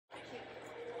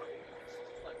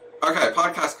Okay,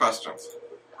 podcast questions.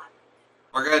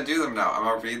 We're gonna do them now. I'm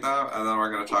gonna read them and then we're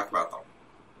gonna talk about them.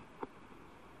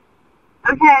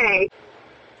 Okay.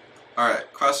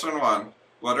 Alright, question one.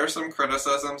 What are some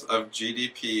criticisms of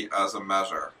GDP as a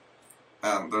measure?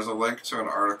 And there's a link to an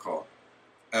article.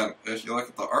 And if you look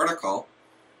at the article,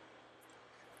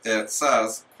 it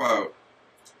says, quote,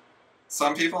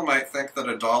 some people might think that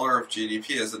 $1 of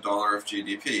GDP is $1 of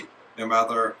GDP, no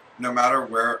matter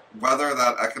whether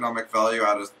that economic value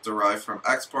add is derived from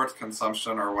exports,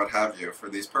 consumption, or what have you for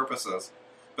these purposes.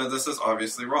 But this is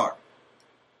obviously wrong.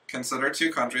 Consider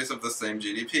two countries of the same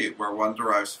GDP, where one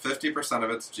derives 50% of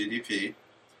its GDP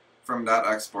from net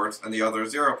exports and the other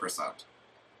 0%.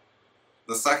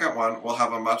 The second one will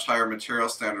have a much higher material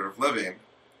standard of living,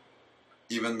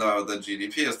 even though the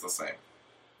GDP is the same.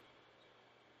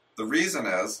 The reason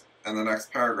is, in the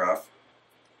next paragraph,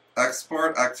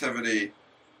 export activity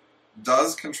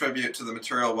does contribute to the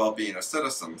material well-being of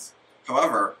citizens.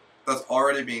 However, that's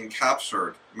already being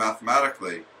captured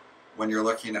mathematically when you're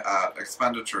looking at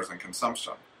expenditures and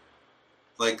consumption.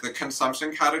 Like, the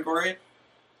consumption category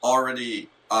already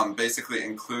basically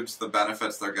includes the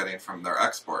benefits they're getting from their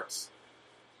exports.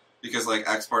 Because, like,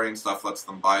 exporting stuff lets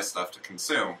them buy stuff to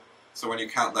consume. So when you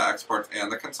count the exports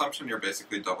and the consumption, you're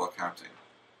basically double counting.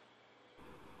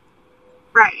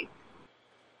 Right.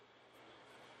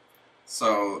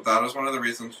 So that is one of the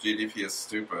reasons GDP is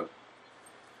stupid.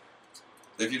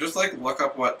 If you just, like, look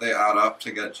up what they add up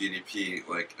to get GDP,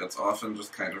 like, it's often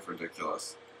just kind of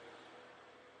ridiculous.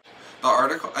 The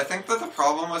article, I think that the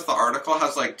problem was the article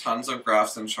has, like, tons of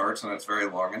graphs and charts and it's very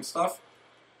long and stuff.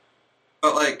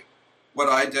 But, like, what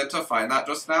I did to find that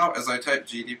just now is I typed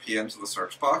GDP into the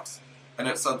search box, and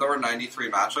it said there were 93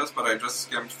 matches, but I just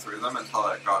skimmed through them until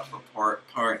it got to the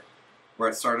point where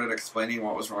it started explaining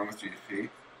what was wrong with GDP.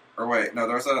 Or wait, no,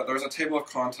 there's a table of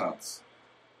contents.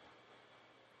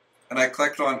 And I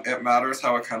clicked on it matters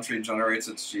how a country generates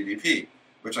its GDP,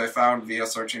 which I found via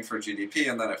searching for GDP,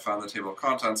 and then it found the table of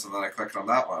contents, and then I clicked on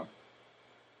that one.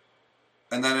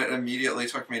 And then it immediately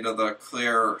took me to the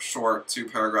clear, short,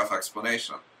 2-paragraph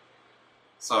explanation.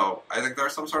 So I think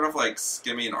there's some sort of, like,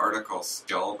 skimming article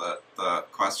skill that the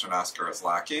question asker is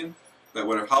lacking that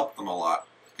would have helped them a lot.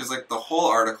 Because, like, the whole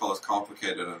article is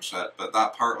complicated and shit, but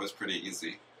that part was pretty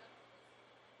easy.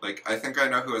 Like, I think I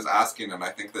know who is asking, and I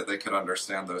think that they could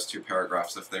understand those 2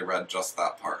 paragraphs if they read just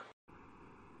that part.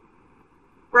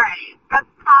 Right. That's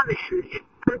common. It's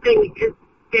something is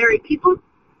very people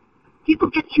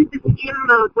get into skim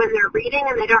mode when they're reading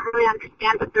and they don't really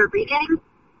understand what they're reading,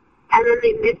 and then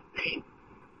they miss things.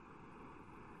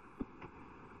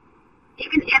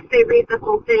 Even if they read the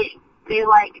whole thing, they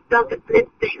they'll just miss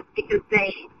things because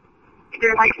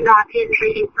they're not in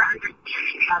reading for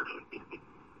understanding of it.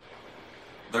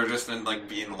 They're just in, like,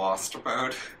 being lost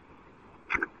mode.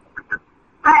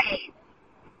 Right.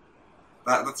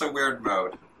 That's a weird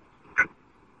mode.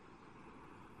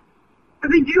 But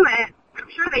they do it. I'm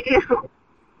sure they do.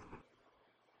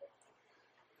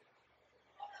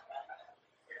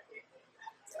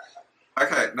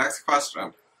 Okay, next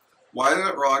question. Why is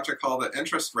it wrong to call the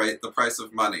interest rate the price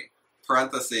of money?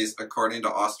 Parentheses, according to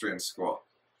Austrian school.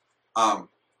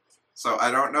 So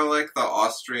I don't know, like, the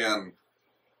Austrian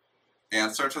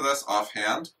answer to this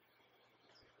offhand.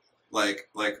 Like,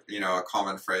 you know, a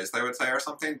common phrase they would say or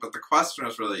something, but the question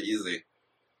is really easy.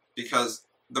 Because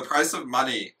the price of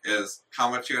money is how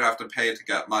much you would have to pay to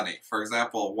get money. For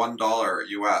example, $1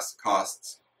 US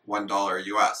costs $1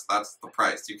 US. That's the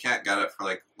price. You can't get it for,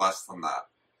 like, less than that.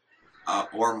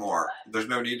 Or more. There's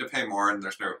no need to pay more, and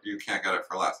you can't get it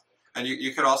for less. And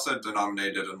you could also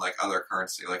denominate it in, like, other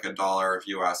currency, like $1 of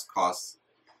US costs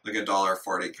like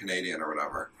 $1.40 Canadian or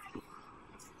whatever.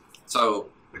 So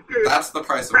that's the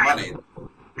price of money.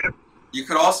 You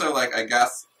could also, like,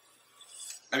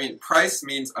 price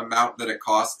means amount that it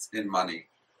costs in money.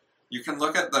 You can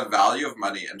look at the value of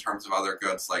money in terms of other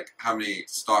goods, like how many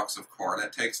stalks of corn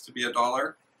it takes to be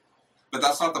 $1. But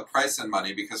that's not the price in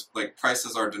money because, like,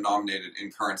 prices are denominated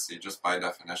in currency just by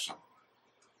definition.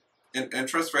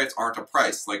 Interest rates aren't a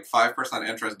price. Like, 5%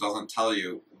 interest doesn't tell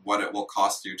you what it will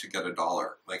cost you to get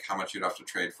 $1, like how much you'd have to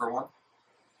trade for one.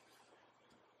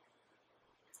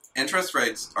 Interest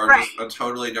rates are just a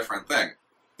totally different thing.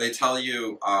 They tell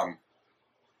you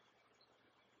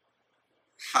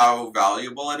how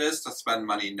valuable it is to spend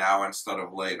money now instead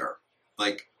of later.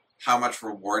 Like, how much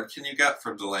reward can you get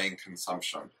for delaying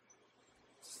consumption?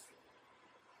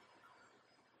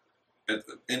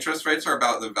 Interest rates are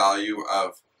about the value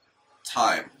of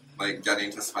time, like getting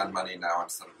to spend money now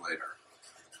instead of later.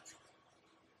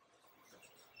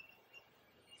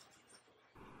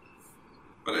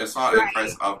 But it's not a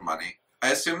price of money.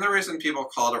 I assume the reason people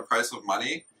call it a price of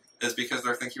money is because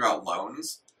they're thinking about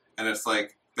loans, and it's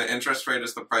like the interest rate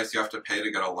is the price you have to pay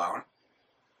to get a loan.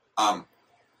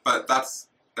 But that's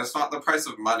not the price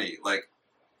of money. Like,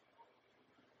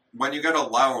 when you get a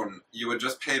loan, you would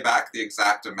just pay back the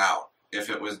exact amount if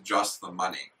it was just the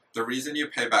money. The reason you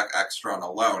pay back extra on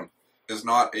a loan is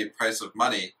not a price of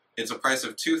money. It's a price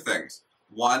of two things.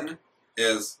 One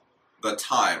is the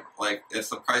time. Like, it's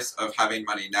the price of having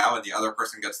money now, and the other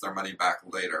person gets their money back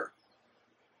later,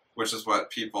 which is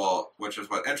what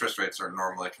interest rates are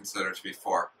normally considered to be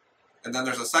for. And then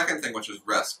there's a second thing, which is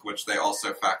risk, which they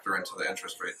also factor into the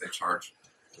interest rate they charge,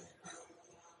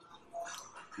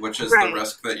 which is the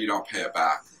risk that you don't pay it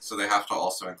back. So they have to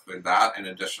also include that in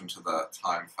addition to the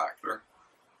time factor.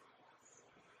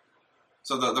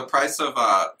 So the price of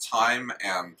time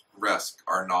and risk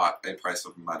are not a price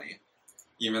of money,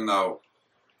 even though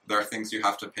there are things you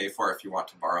have to pay for if you want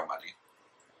to borrow money.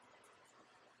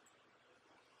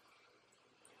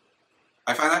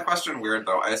 I find that question weird,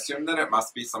 though. I assume that it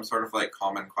must be some sort of, like,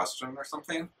 common question or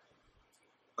something.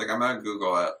 Like, I'm gonna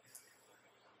Google it.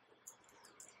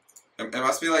 It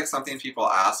must be, like, something people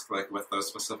ask, like, with those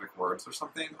specific words or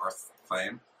something, or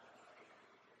claim.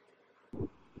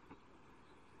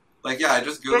 Like, yeah, I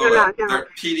just Googled it. Their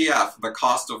PDF, the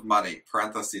cost of money,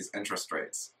 parentheses, interest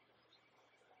rates.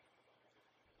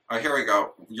 Oh, here we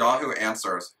go. Yahoo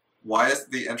answers, why is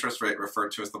the interest rate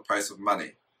referred to as the price of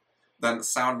money? Then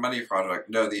Sound Money Project,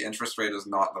 no, the interest rate is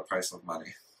not the price of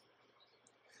money.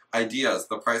 Ideas,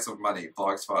 the price of money,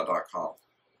 blogspot.com.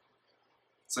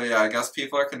 So yeah, I guess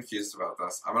people are confused about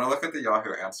this. I'm going to look at the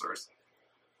Yahoo answers.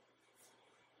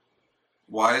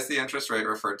 Why is the interest rate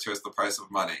referred to as the price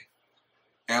of money?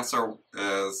 Answer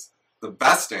is the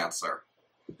best answer.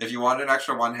 If you want an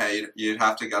extra 1K, you'd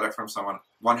have to get it from someone,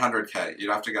 100K,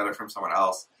 you'd have to get it from someone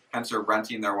else. Hence you're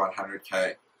renting their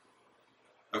 100K.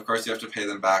 Of course, you have to pay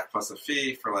them back plus a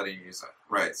fee for letting you use it.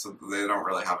 Right, so they don't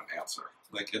really have an answer.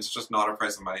 Like, it's just not a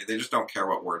price of money. They just don't care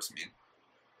what words mean.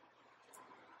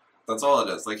 That's all it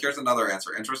is. Like, here's another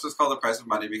answer. Interest is called the price of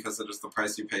money because it is the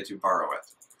price you pay to borrow it.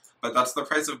 But that's the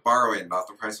price of borrowing, not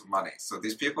the price of money. So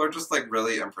these people are just, like,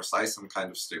 really imprecise and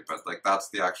kind of stupid. Like, that's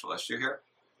the actual issue here.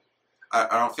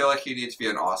 I don't feel like you need to be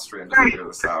an Austrian to figure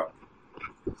this out.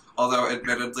 Although,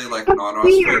 admittedly, like,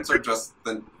 non-Austrians are just...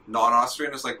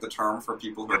 Non-Austrian is, like, the term for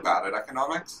people who are bad at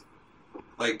economics.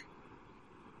 Like,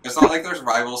 it's not like there's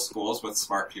rival schools with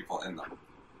smart people in them.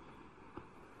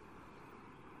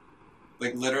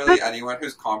 Like, literally anyone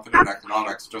who's competent in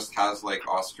economics just has, like,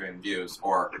 Austrian views,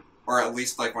 or at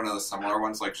least, like, one of the similar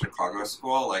ones, like Chicago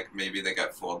School, like, maybe they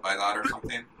get fooled by that or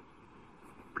something.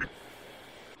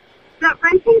 The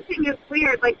renting thing is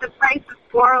weird, like, the price of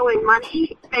borrowing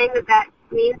money, saying that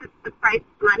means it's the price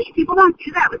of money. People don't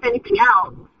do that with anything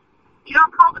else. You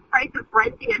don't call the price of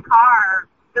renting a car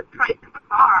the price of a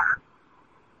car.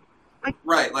 Like,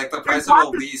 right, like the price of a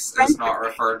lease is not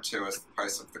referred to as the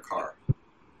price of the car.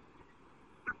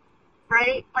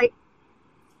 Right? Like,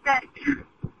 that.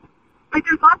 Like,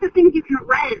 there's lots of things you can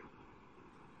rent.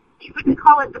 You wouldn't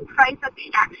call it the price of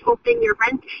the actual thing you're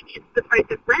renting. It's the price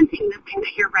of renting the thing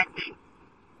that you're renting.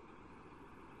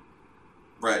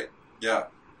 Right, yeah.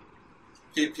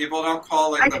 People don't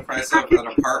call, like, the price of an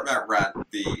apartment rent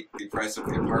the price of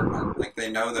the apartment. Like, they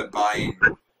know that buying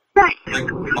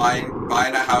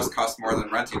a house costs more than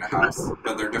renting a house,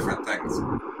 but they're different things.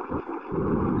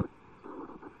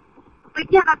 Like,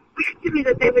 yeah, that's weird to me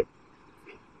that they would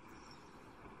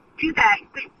do that.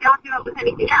 They don't do it with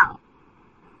anything else.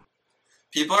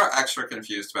 People are extra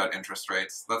confused about interest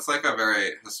rates. That's, like, a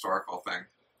very historical thing.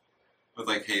 With,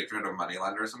 like, hatred of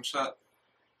moneylenders and shit.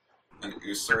 And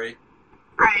usury.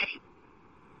 Right.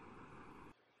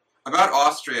 About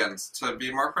Austrians, to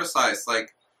be more precise,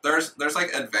 like, there's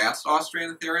like, advanced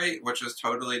Austrian theory, which is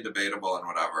totally debatable and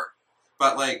whatever.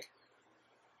 But, like,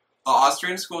 the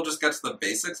Austrian school just gets the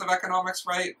basics of economics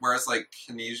right, whereas, like,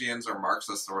 Keynesians or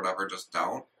Marxists or whatever just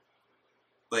don't.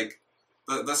 Like,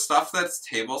 the stuff that's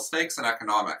table stakes in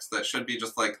economics that should be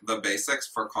just, like, the basics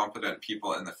for competent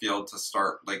people in the field to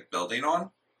start, like, building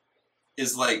on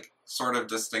is, like, sort of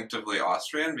distinctively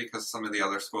Austrian because some of the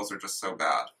other schools are just so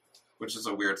bad, which is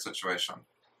a weird situation.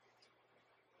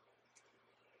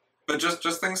 But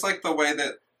just things like the way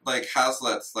that, like,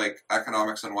 Hazlitt's, like,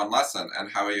 economics in one lesson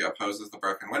and how he opposes the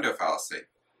broken window fallacy.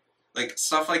 Like,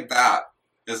 stuff like that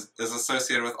is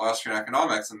associated with Austrian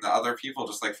economics, and the other people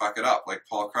just, like, fuck it up. Like,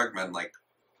 Paul Krugman, like,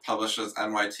 publishes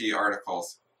NYT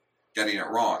articles getting it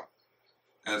wrong.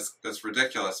 And it's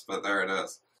ridiculous, but there it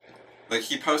is. Like,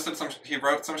 he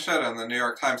wrote some shit in the New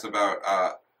York Times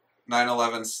about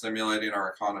 9/11 stimulating our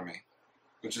economy,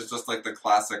 which is just, like, the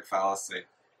classic fallacy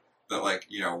that, like,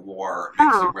 you know, war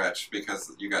makes Oh. you rich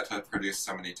because you get to produce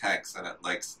so many tanks and it,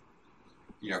 like,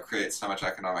 you know, creates so much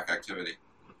economic activity.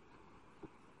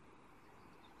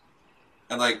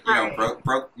 And, like, you know,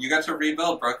 Right. you get to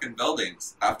rebuild broken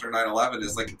buildings after 9/11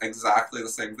 is, like, exactly the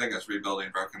same thing as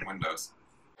rebuilding broken windows.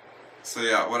 So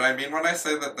yeah, what I mean when I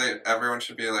say that everyone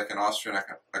should be like an Austrian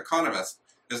economist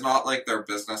is not like their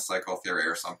business cycle theory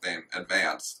or something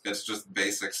advanced. It's just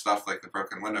basic stuff like the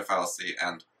broken window fallacy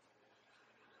and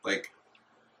like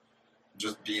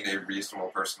just being a reasonable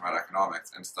person about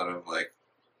economics instead of like,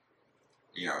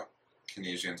 you know,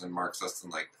 Keynesians and Marxists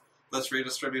and like, let's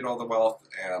redistribute all the wealth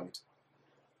and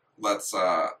let's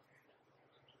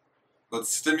let's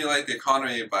stimulate the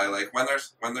economy by like when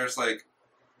there's like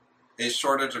a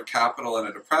shortage of capital and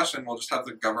a depression, we'll just have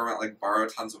the government like borrow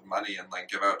tons of money and like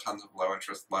give out tons of low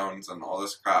interest loans and all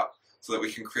this crap so that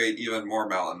we can create even more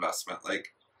malinvestment.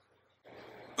 Like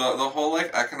the whole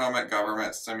like economic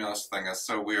government stimulus thing is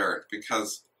so weird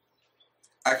because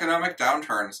economic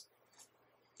downturns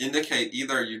indicate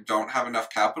either you don't have enough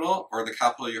capital or the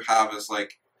capital you have is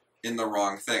like in the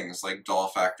wrong things, like doll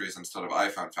factories instead of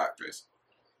iPhone factories.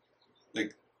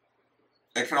 Like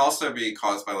it can also be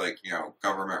caused by like, you know,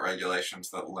 government regulations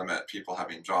that limit people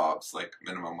having jobs, like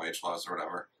minimum wage laws or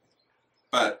whatever.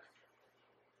 But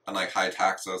and like high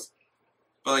taxes.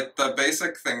 But like the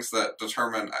basic things that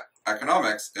determine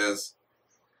economics is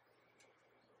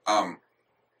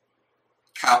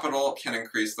capital can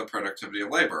increase the productivity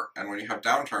of labor. And when you have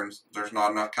downturns, there's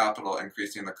not enough capital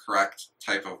increasing the correct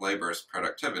type of labor's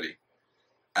productivity.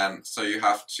 And so you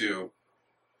have to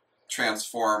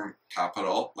transform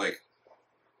capital, like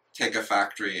take a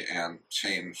factory and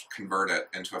convert it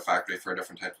into a factory for a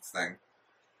different type of thing.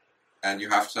 And you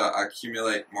have to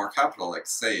accumulate more capital, like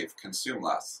save, consume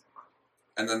less.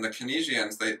 And then the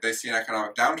Keynesians, they see an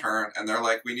economic downturn and they're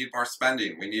like, we need more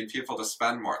spending. We need people to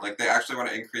spend more. Like they actually want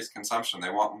to increase consumption. They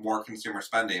want more consumer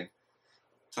spending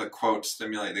to, quote,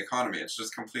 stimulate the economy. It's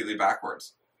just completely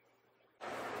backwards.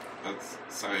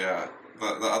 So yeah,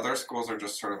 the other schools are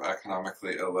just sort of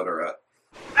economically illiterate.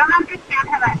 I don't understand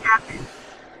how that happened.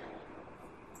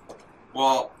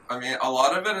 Well, I mean, a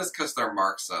lot of it is because they're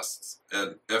Marxists,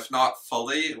 and if not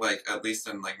fully, like at least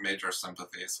in like major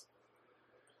sympathies.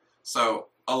 So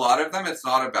a lot of them, it's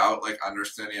not about like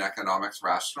understanding economics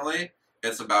rationally.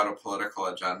 It's about a political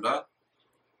agenda,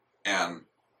 and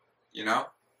you know,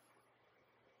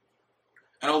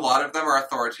 and a lot of them are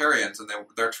authoritarians, and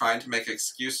they're trying to make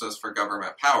excuses for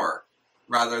government power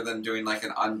rather than doing like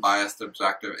an unbiased,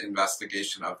 objective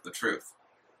investigation of the truth.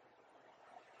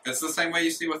 It's the same way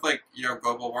you see with like, you know,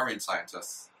 global warming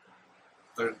scientists.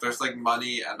 There's like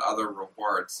money and other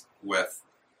rewards with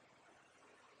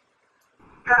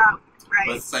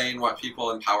Right. saying what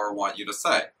people in power want you to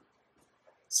say.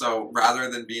 So rather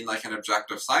than being like an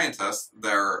objective scientist,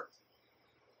 they're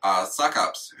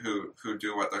suck-ups who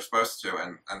do what they're supposed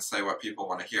to and say what people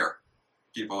want to hear.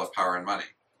 People with power and money.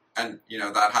 And, you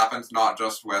know, that happens not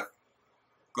just with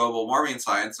global warming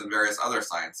science and various other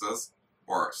sciences,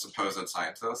 or supposed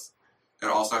scientists. It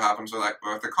also happens with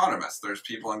economists. There's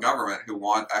people in government who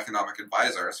want economic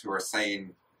advisors who are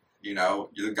saying, you know,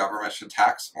 the government should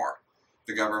tax more.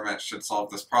 The government should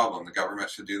solve this problem. The government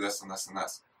should do this and this and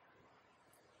this.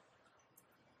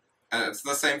 And it's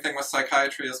the same thing with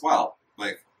psychiatry as well.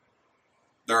 Like,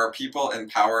 there are people in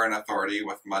power and authority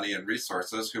with money and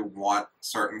resources who want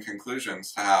certain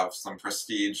conclusions to have some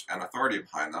prestige and authority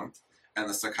behind them, and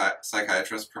the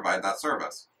psychiatrists provide that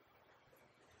service.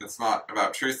 It's not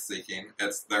about truth-seeking.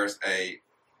 There's a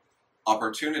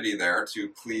opportunity there to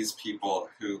please people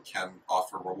who can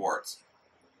offer rewards.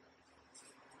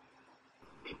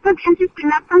 That's interesting.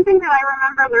 That's something that I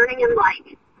remember learning in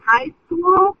like high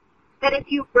school. That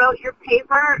if you wrote your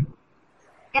paper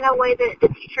in a way that the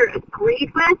teacher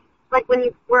agreed with, like when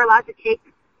you were allowed to take,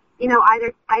 you know,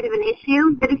 either side of an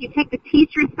issue, that if you take the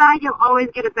teacher's side, you'll always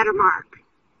get a better mark.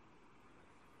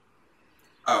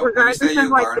 Oh, when you say you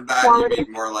learned that, you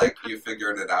mean more like you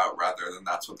figured it out rather than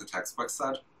that's what the textbook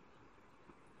said?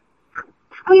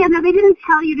 Oh yeah, no, they didn't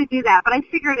tell you to do that, but I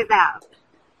figured it out.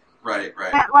 Right.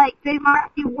 That like they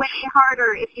mark you way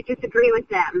harder if you disagree with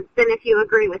them than if you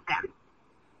agree with them.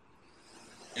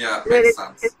 Yeah, makes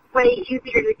sense. It's way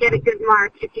easier to get a good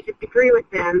mark if you disagree with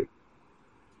them.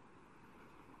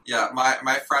 Yeah,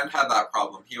 my friend had that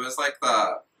problem. He was like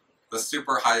the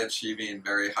super high achieving,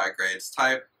 very high grades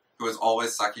type who was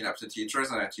always sucking up to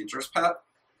teachers and a teacher's pet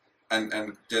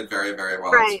and did very, very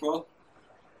well at school.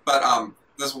 But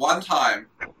this one time,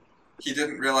 he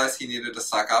didn't realize he needed to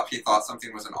suck up. He thought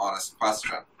something was an honest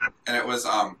question. And it was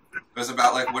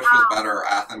about like which was better,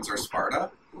 Athens or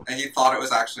Sparta. And he thought it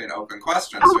was actually an open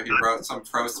question, so he wrote some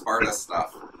pro-Sparta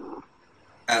stuff.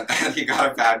 And he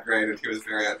got a bad grade, and he was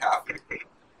very unhappy.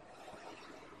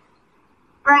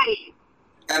 Right.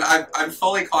 And I'm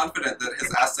fully confident that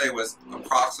his essay was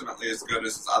approximately as good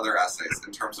as his other essays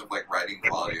in terms of, like, writing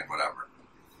quality and whatever.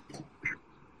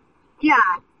 Yeah.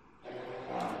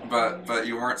 But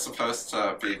you weren't supposed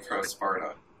to be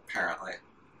pro-Sparta, apparently.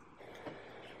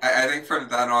 I think from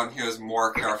then on he was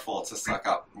more careful to suck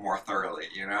up more thoroughly,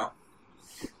 you know?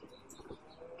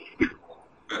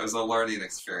 It was a learning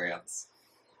experience.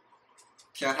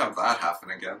 Can't have that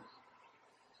happen again.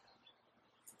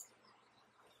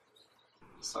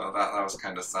 So that was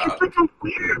kind of sad. It's such a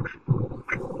weird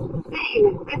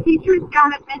thing. The teachers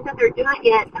don't admit that they're doing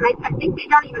it, and I think they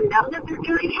don't even know that they're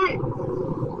doing it.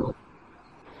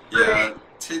 Yeah,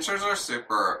 teachers are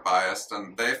super biased,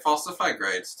 and they falsify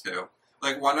grades too.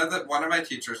 Like one of my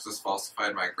teachers just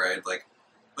falsified my grade. Like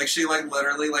she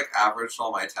literally averaged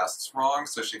all my tests wrong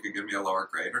so she could give me a lower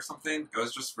grade or something. It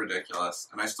was just ridiculous,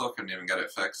 and I still couldn't even get it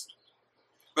fixed.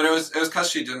 But it was because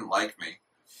she didn't like me.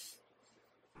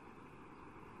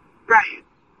 Right.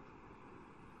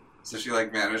 So she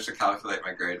managed to calculate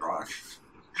my grade wrong.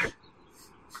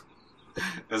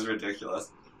 It was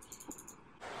ridiculous.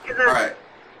 Alright,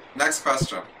 next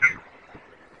question.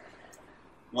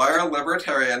 Why are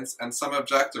libertarians and some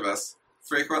objectivists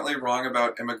frequently wrong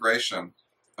about immigration,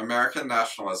 American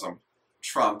nationalism,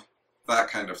 Trump, that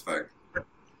kind of thing?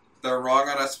 They're wrong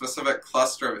on a specific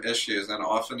cluster of issues and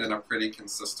often in a pretty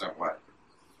consistent way.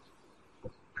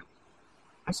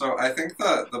 So I think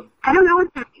the I don't know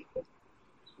what the...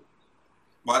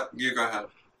 What? You go ahead.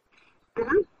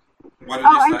 Mm-hmm. What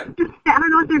did you say? I don't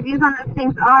know what their views on those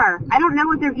things are. I don't know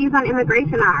what their views on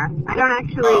immigration are. I don't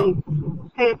actually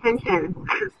pay attention.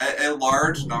 A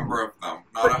large number of them,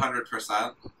 not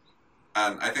 100%,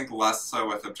 and I think less so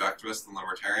with objectivists than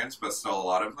libertarians, but still a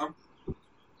lot of them,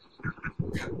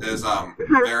 is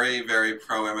very, very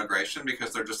pro-immigration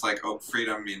because they're just like, oh,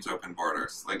 freedom means open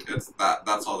borders. Like,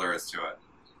 that's all there is to it.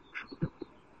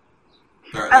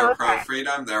 They're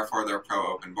pro-freedom, therefore they're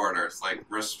pro-open borders. Like,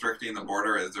 restricting the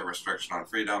border is a restriction on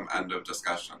freedom, end of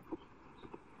discussion.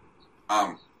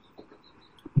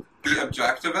 The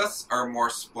objectivists are more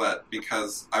split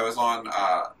because I was on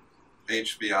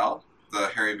HBL, the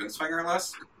Harry Binswanger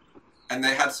list, and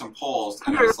they had some polls,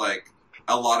 and it was like,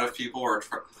 a lot of people were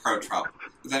pro-Trump.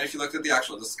 But then if you looked at the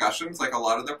actual discussions, like, a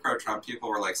lot of the pro-Trump people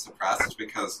were, like, suppressed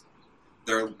because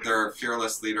their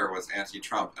fearless leader was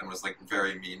anti-Trump and was, like,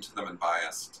 very mean to them and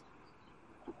biased.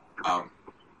 Like,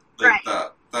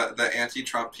 right. the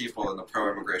anti-Trump people and the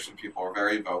pro-immigration people were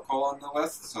very vocal on the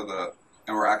list,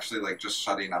 and were actually, like, just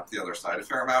shutting up the other side a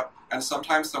fair amount. And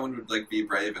sometimes someone would, like, be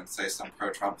brave and say some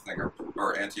pro-Trump thing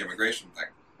or anti-immigration thing.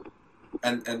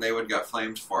 And they would get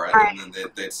flamed for it, right. And then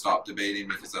they'd stop debating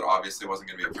because it obviously wasn't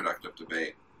going to be a productive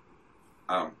debate.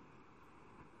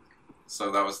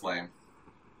 So that was lame.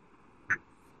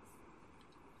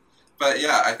 But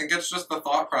yeah, I think it's just the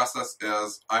thought process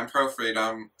is, I'm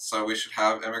pro-freedom, so we should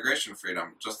have immigration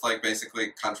freedom. Just like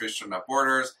basically countries shouldn't have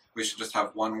borders, we should just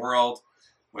have one world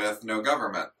with no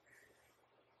government.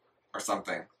 Or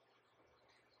something.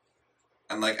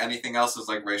 And like anything else is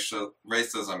like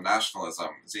racism, nationalism,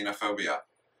 xenophobia.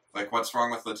 Like, what's wrong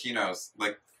with Latinos?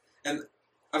 Like, and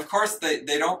of course they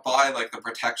don't buy like the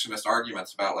protectionist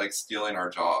arguments about like stealing our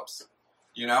jobs.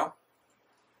 You know?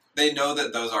 They know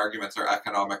that those arguments are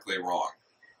economically wrong.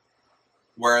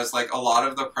 Whereas, like, a lot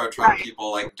of the pro-Trump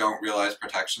people, like, don't realize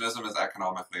protectionism is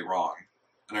economically wrong.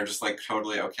 And are just, like,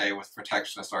 totally okay with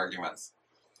protectionist arguments.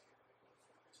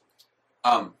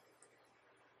 And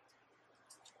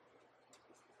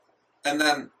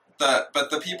then, but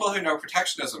the people who know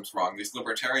protectionism's wrong, these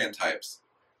libertarian types,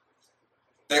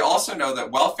 they also know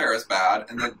that welfare is bad,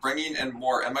 and that bringing in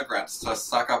more immigrants to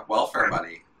suck up welfare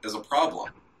money is a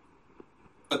problem.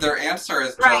 But their answer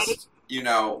is just, you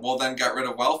know, well, then get rid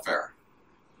of welfare.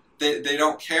 They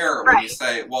don't care when you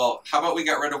say, well, how about we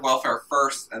get rid of welfare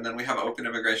first, and then we have open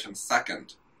immigration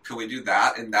second? Could we do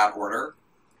that in that order?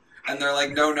 And they're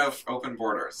like, no, open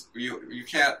borders. You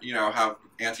can't, you know, have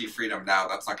anti-freedom now.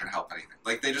 That's not going to help anything.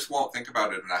 Like, they just won't think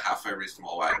about it in a halfway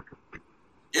reasonable way.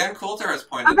 Ann Coulter has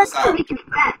pointed this out.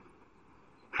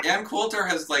 Ann Coulter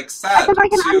has, like, said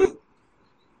to...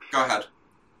 Go ahead.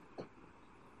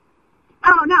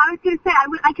 Oh, no, I was going to say,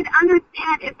 I could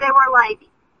understand if they were, like,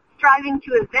 striving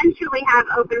to eventually have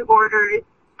open borders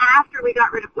after we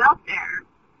got rid of welfare.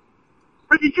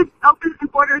 But to just open the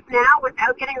borders now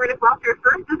without getting rid of welfare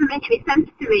first doesn't make any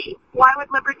sense to me. Why would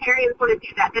libertarians want to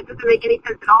do that? That doesn't make any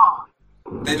sense at all.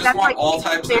 They just That's want like all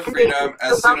types of expanding freedom the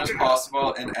as soon as welfare.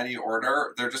 possible in any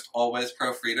order. They're just always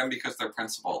pro-freedom because they're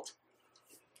principled.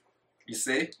 You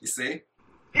see? You see?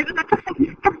 It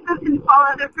doesn't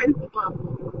follow their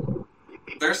principles.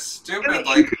 They're stupid.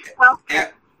 Like,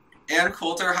 Welfare. Ann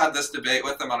Coulter had this debate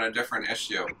with them on a different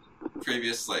issue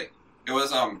previously. It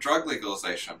was drug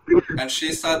legalization, and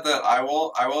she said that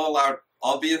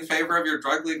I'll be in favor of your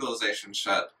drug legalization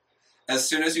shit as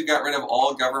soon as you get rid of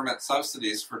all government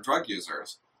subsidies for drug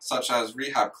users, such as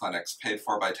rehab clinics paid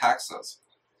for by taxes.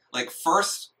 Like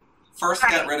first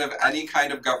get rid of any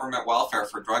kind of government welfare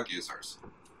for drug users,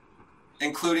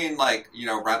 including like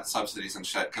rent subsidies and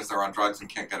shit because they're on drugs and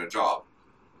can't get a job.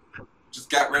 Just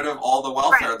get rid of all the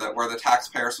welfare that where the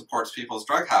taxpayer supports people's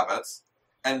drug habits,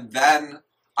 and then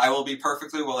I will be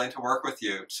perfectly willing to work with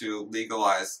you to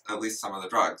legalize at least some of the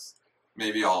drugs.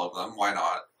 Maybe all of them. Why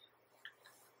not?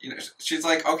 She's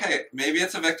like, okay, maybe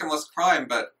it's a victimless crime,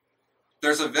 but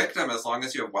there's a victim as long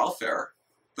as you have welfare.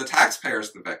 The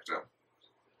taxpayer's the victim.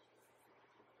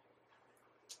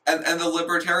 And the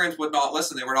libertarians would not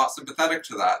listen. They were not sympathetic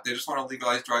to that. They just want to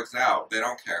legalize drugs now. They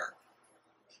don't care.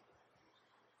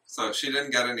 So she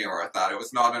didn't get anywhere with that. It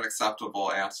was not an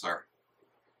acceptable answer.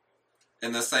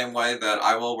 In the same way that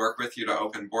I will work with you to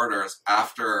open borders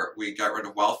after we get rid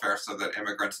of welfare so that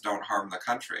immigrants don't harm the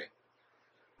country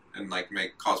and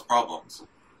cause problems.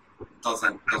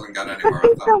 Doesn't get anywhere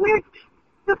with that. So weird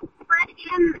to let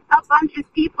in a bunch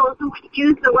of people who would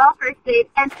use the welfare state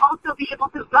and also be able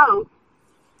to vote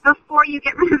before you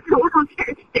get rid of the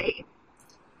welfare state.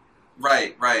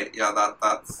 Right. Yeah,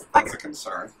 that's a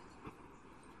concern.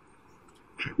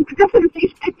 It doesn't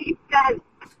make any sense.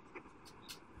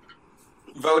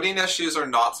 Voting issues are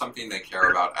not something they care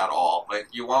about at all. Like,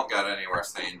 you won't get anywhere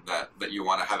saying that you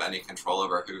want to have any control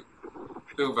over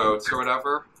who votes or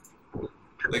whatever.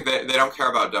 Like, they don't care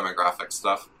about demographic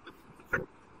stuff. Do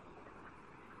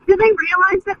they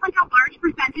realize that a large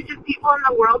percentage of people in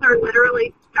the world are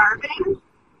literally starving?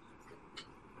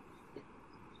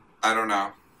 I don't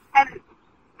know. And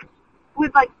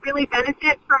would really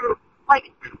benefit from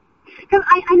because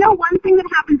I know one thing that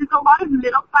happens is a lot of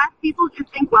middle class people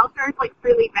just think welfare is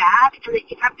really bad and that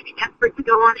you have to be desperate to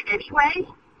go on it anyway.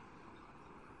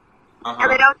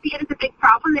 And they don't see it as a big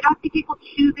problem. They don't see people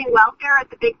choosing welfare as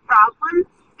a big problem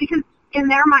because in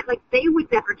their mind, they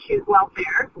would never choose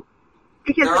welfare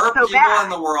because there it's are so people bad. in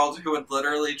the world who would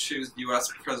literally choose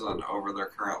U.S. prison over their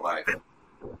current life.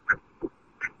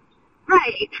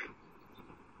 Right.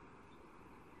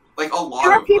 Like, a lot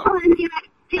There are of people them. in the United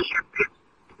States.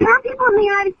 There are people in the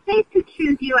United States who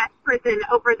choose U.S. prison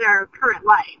over their current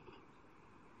life.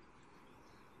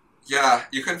 Yeah,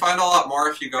 you can find a lot more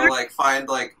if you go, find,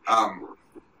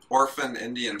 orphan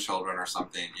Indian children or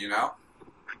something, Yeah.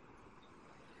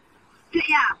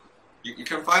 You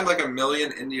can find, 1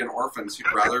 million Indian orphans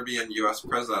who'd rather be in U.S.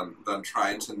 prison than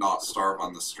trying to not starve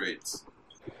on the streets.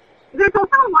 There's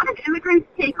also a lot of immigrants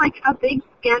take, a big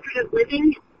standard of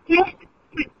living hit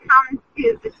to come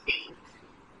to the States.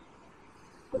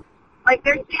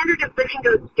 Their standard of living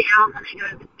goes down when they go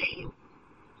to the States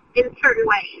in certain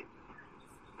ways.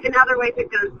 In other ways, it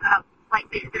goes up.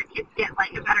 Their kids get,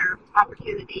 a better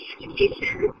opportunity,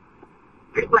 education.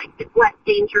 There's, it's less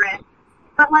dangerous.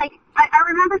 But, I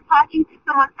remember talking to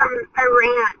someone from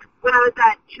Iran when I was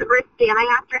at university, and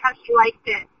I asked her how she liked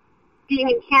it, being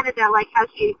in Canada,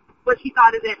 what she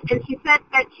thought of it. And she said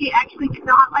that she actually did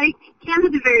not like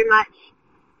Canada very much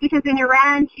because in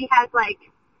Iran she has,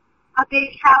 a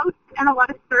big house and a lot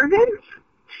of servants.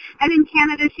 And in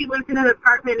Canada she lived in an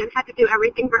apartment and had to do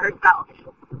everything for herself.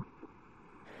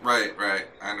 Right.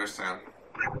 I understand.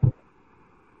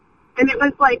 And it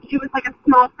was a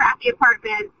small, crappy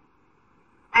apartment.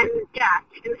 And, yeah,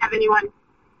 she didn't have anyone.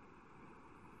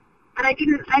 And it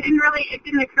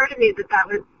didn't occur to me that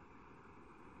was,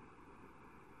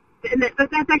 but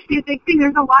that's actually a big thing.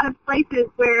 There's a lot of places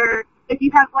where if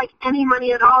you have, any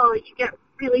money at all, you get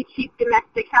really cheap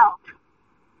domestic help.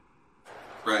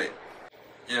 Right.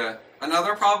 Yeah.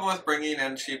 Another problem with bringing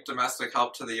in cheap domestic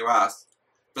help to the U.S.,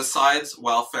 besides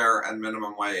welfare and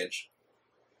minimum wage,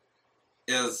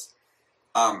 is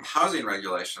housing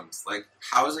regulations.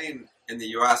 Housing in the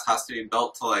U.S. has to be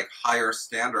built to, higher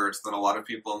standards than a lot of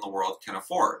people in the world can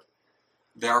afford.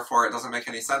 Therefore, it doesn't make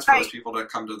any sense for those people to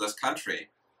come to this country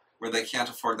where they can't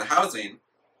afford the housing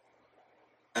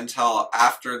until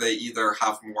after they either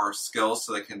have more skills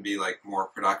so they can be more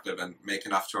productive and make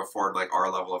enough to afford our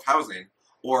level of housing,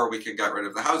 or we could get rid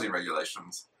of the housing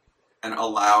regulations and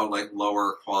allow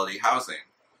lower quality housing.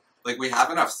 We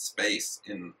have enough space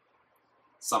in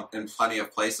plenty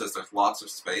of places. There's lots of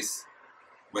space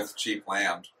with cheap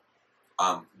land.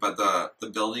 But the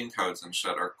building codes and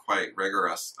shit are quite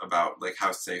rigorous about like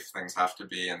how safe things have to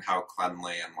be and how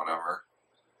cleanly and whatever.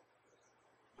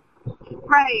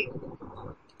 Right.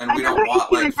 And we don't Another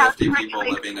want issue like is housing 50 people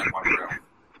regulations. living in one room.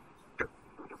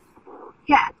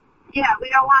 Yeah, we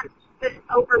don't want this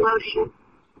overloading.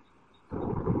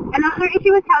 Another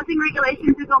issue with housing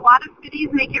regulations is a lot of cities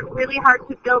make it really hard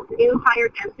to build new higher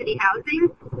density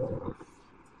housing.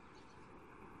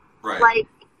 Right.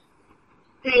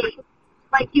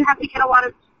 Like you have to get a lot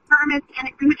of permits and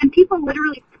agreements, and people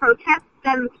literally protest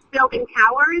them building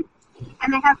towers,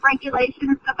 and they have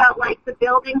regulations about like the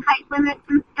building height limits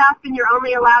and stuff, and you're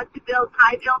only allowed to build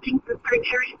high buildings in certain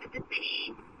areas of the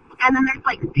city. And then there's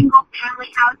like single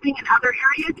family housing in other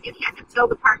areas, and you can't just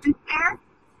build apartments there.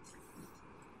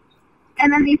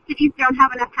 And then these cities don't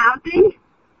have enough housing,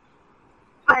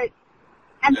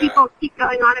 people keep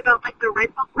going on about like the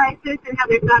rental prices and how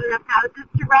there's not enough houses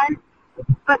to rent,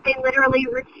 but they literally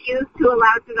refuse to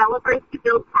allow developers to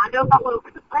build condos all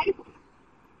over the place.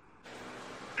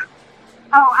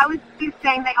 Oh, I was just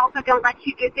saying they also don't let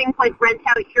you do things like rent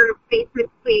out your basement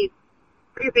suite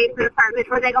or your basement apartment,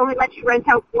 or they only let you rent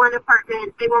out one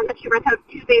apartment. They won't let you rent out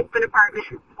 2 basement apartments,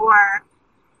 or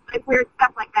like weird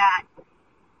stuff like that.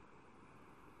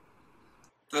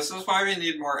 This is why we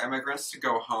need more immigrants to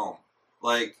go home.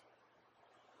 Like,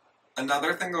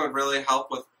 another thing that would really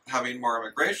help with having more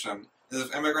immigration is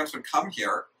if immigrants would come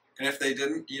here, and if they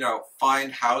didn't,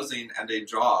 find housing and a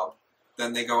job,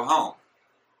 then they go home.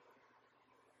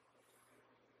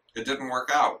 It didn't work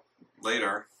out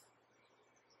later.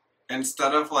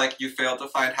 Instead of, you failed to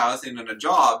find housing and a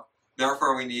job,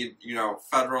 therefore we need,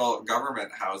 federal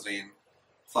government housing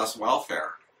plus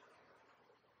welfare.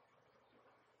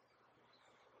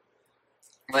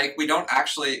 We don't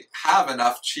actually have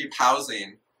enough cheap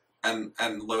housing and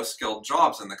low-skilled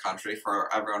jobs in the country for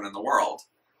everyone in the world.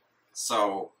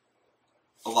 So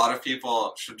a lot of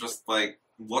people should just,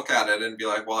 look at it and be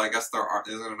like, well, I guess there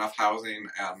isn't enough housing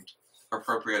and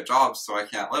appropriate jobs, so I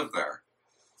can't live there.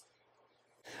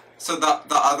 So the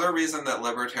other reason that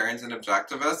libertarians and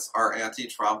objectivists are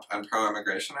anti-Trump and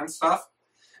pro-immigration and stuff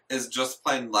is just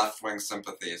plain left-wing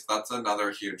sympathies. That's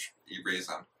another huge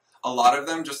reason. A lot of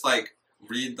them just,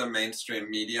 read the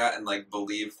mainstream media and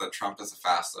believe that Trump is a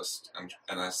fascist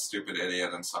and a stupid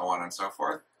idiot and so on and so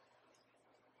forth.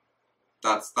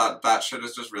 That shit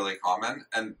is just really common,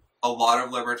 and a lot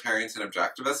of libertarians and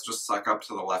objectivists just suck up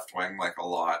to the left wing a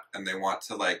lot, and they want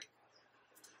to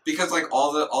because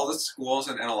all the schools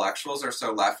and intellectuals are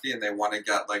so lefty, and they want to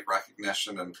get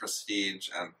recognition and prestige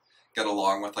and get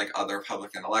along with other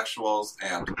public intellectuals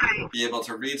and be able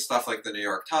to read stuff like the New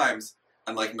York Times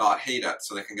and not hate it,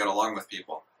 so they can get along with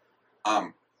people,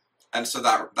 and so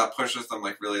that pushes them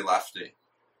really lefty,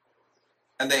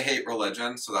 and they hate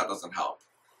religion, so that doesn't help.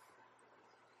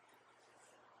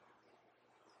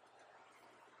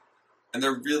 And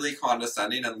they're really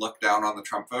condescending and look down on the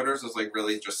Trump voters as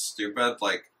really just stupid,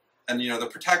 and the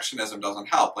protectionism doesn't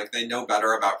help. They know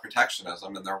better about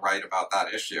protectionism, and they're right about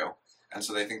that issue, and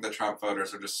so they think the Trump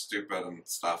voters are just stupid and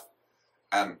stuff,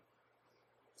 and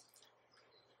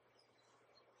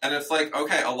it's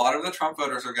okay, a lot of the Trump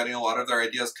voters are getting a lot of their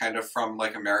ideas kind of from,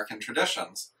 American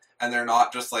traditions. And they're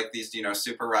not just, these,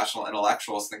 super rational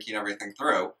intellectuals thinking everything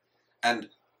through. And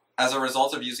as a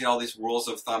result of using all these rules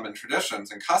of thumb and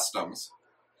traditions and customs,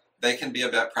 they can be a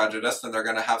bit prejudiced and they're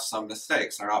going to have some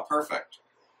mistakes. They're not perfect.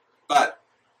 But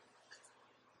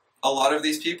a lot of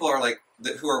these people are,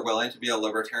 who are willing to be a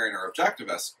libertarian or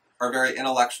objectivist are very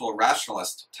intellectual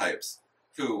rationalist types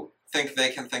who think they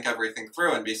can think everything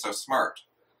through and be so smart.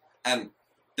 And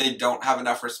they don't have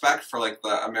enough respect for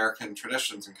the American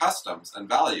traditions and customs and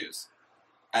values.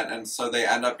 And so they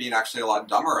end up being actually a lot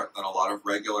dumber than a lot of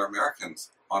regular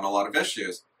Americans on a lot of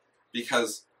issues,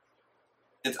 because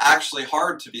it's actually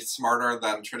hard to be smarter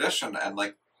than tradition and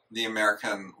the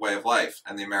American way of life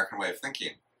and the American way of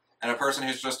thinking. And a person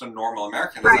who's just a normal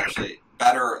American is actually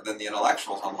better than the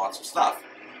intellectuals on lots of stuff.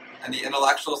 And the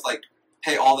intellectuals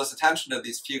pay all this attention to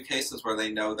these few cases where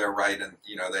they know they're right and,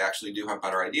 they actually do have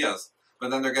better ideas.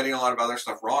 But then they're getting a lot of other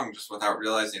stuff wrong just without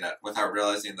realizing it, without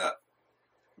realizing that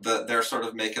their sort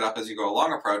of make it up as you go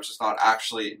along approach is not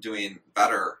actually doing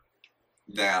better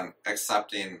than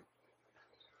accepting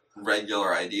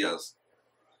regular ideas.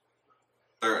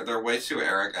 They're way too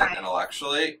arrogant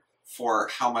intellectually for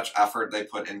how much effort they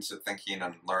put into thinking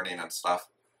and learning and stuff.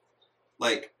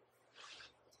 I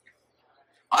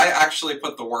actually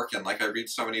put the work in. I read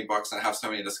so many books and have so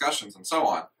many discussions and so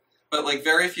on. But,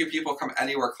 very few people come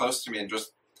anywhere close to me in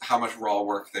just how much raw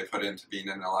work they put into being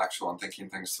an intellectual and thinking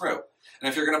things through. And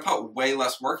if you're going to put way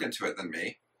less work into it than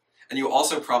me, And you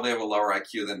also probably have a lower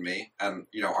IQ than me and,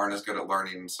 aren't as good at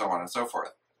learning and so on and so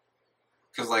forth.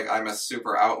 Because, like, I'm a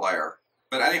super outlier.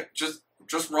 But anyway, just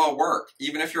raw work.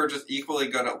 Even if you're just equally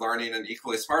good at learning and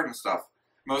equally smart and stuff,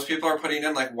 most people are putting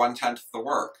in, like, 1/10 of the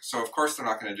work. So, of course, they're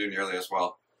not going to do nearly as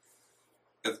well.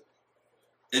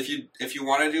 If you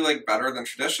want to do, like, better than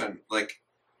tradition, like,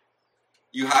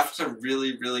 you have to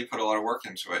really, really put a lot of work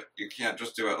into it. You can't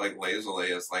just do it, like,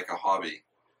 lazily as, like, a hobby.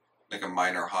 Like a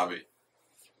minor hobby.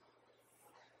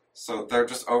 So they're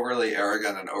just overly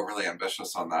arrogant and overly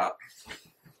ambitious on that.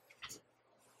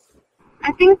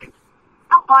 I think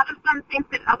a lot of them think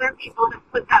that other people have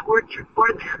put that work in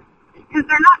for them. Because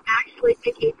they're not actually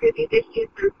thinking through these issues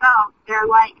themselves. They're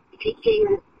like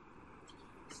taking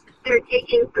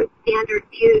some standard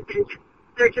views and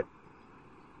they're just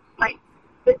like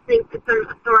listening to some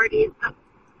authorities,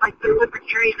 like some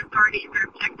libertarian authorities or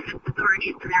objectivist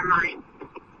authorities in their mind.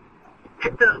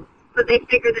 And so they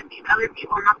figure that these other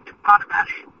people must have thought about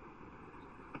it.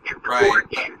 And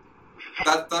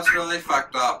right. That's really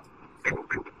fucked up.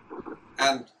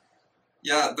 And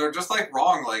yeah, they're just like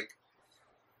wrong. Like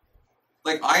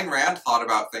Ayn Rand thought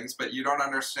about things, but you don't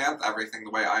understand everything the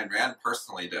way Ayn Rand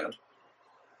personally did.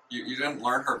 You didn't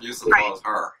learn her views as well as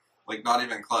her. Like, not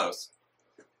even close.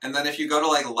 And then if you go to,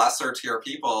 like, lesser tier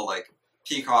people, like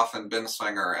Peikoff and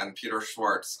Binswanger and Peter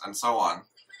Schwartz and so on,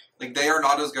 like, they are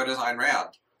not as good as Ayn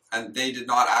Rand. And they did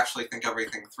not actually think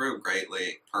everything through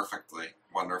greatly, perfectly,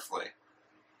 wonderfully.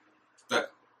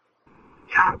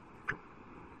 Yeah.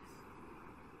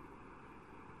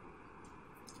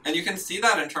 And you can see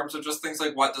that in terms of just things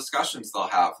like what discussions they'll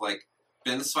have. Like,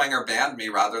 Binswanger banned me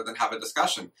rather than have a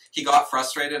discussion. He got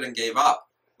frustrated and gave up.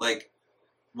 Like,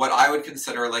 what I would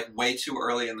consider, like, way too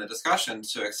early in the discussion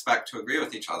to expect to agree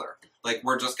with each other. Like,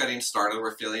 we're just getting started,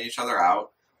 we're feeling each other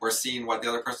out, we're seeing what the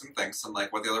other person thinks and,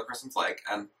 like, what the other person's like,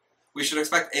 and we should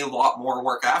expect a lot more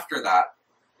work after that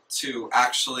to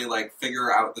actually, like,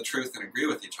 figure out the truth and agree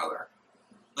with each other.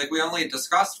 Like, we only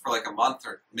discussed for, like, a month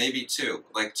or maybe 2,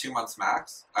 like, 2 months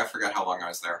max. I forget how long I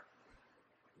was there.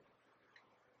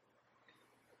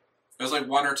 It was, like,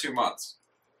 1 or 2 months.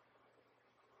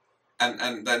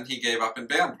 And then he gave up and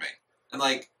banned me. And,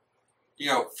 like,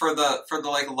 for the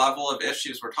like, level of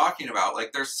issues we're talking about,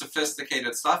 like, there's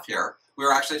sophisticated stuff here. We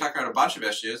were actually talking about a bunch of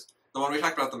issues. The one we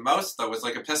talked about the most, though, was,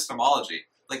 like, epistemology.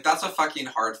 Like, that's a fucking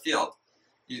hard field.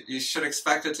 You should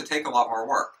expect it to take a lot more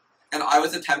work. And I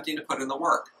was attempting to put in the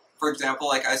work. For example,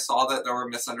 like, I saw that there were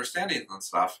misunderstandings and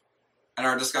stuff, and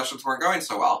our discussions weren't going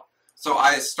so well. So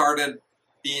I started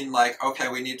being like, okay,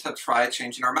 we need to try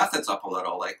changing our methods up a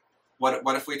little. Like,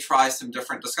 what if we try some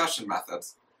different discussion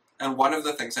methods? And one of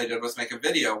the things I did was make a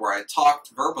video where I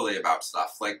talked verbally about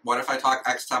stuff. Like, what if I talk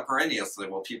extemporaneously?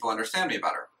 Will people understand me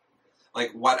better?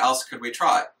 Like, what else could we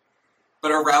try?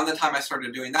 But around the time I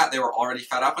started doing that, they were already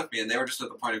fed up with me, and they were just at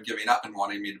the point of giving up and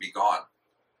wanting me to be gone.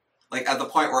 Like, at the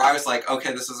point where I was like,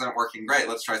 okay, this isn't working great,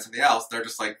 let's try something else, they're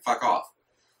just like, fuck off.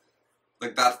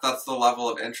 Like, that's the level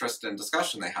of interest and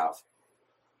discussion they have.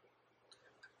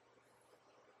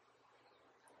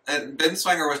 And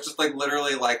Binswanger was just, like,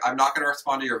 literally like, I'm not going to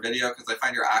respond to your video because I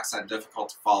find your accent difficult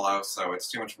to follow, so it's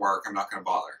too much work, I'm not going to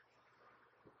bother.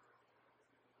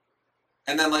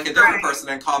 And then, like, a different person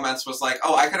in comments was like,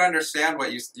 oh, I could understand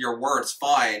what your words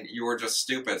fine, you were just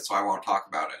stupid, so I won't talk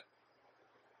about it.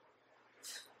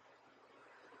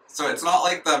 So it's not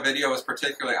like the video was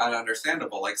particularly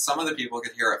ununderstandable. Like, some of the people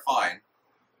could hear it fine.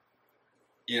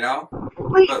 You know?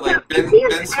 Wait, but, like,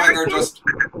 Binswanger just...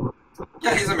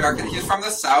 Yeah, he's American. He's from the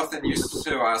South and used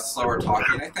to slower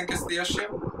talking, I think, is the issue.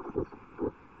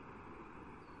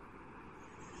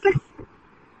 But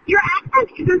your accent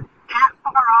isn't that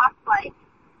far off, like...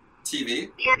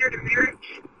 TV? Standard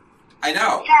American. I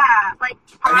know. Yeah, like...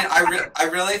 I mean, I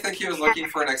really think he was looking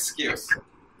for an excuse.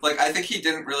 Like, I think he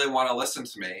didn't really want to listen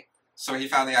to me, so he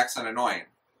found the accent annoying.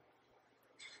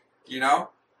 You know?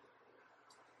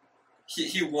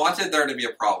 He wanted there to be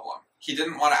a problem. He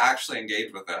didn't want to actually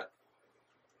engage with it.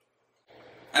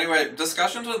 Anyway,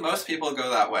 discussions with most people go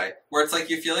that way, where it's like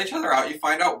you feel each other out, you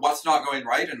find out what's not going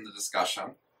right in the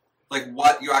discussion, like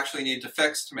what you actually need to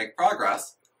fix to make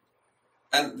progress,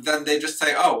 and then they just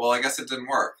say, oh, well, I guess it didn't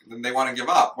work. And then they want to give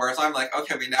up. Whereas I'm like,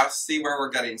 okay, we now see where we're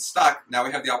getting stuck. Now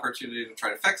we have the opportunity to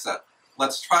try to fix it.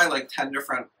 Let's try like 10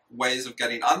 different ways of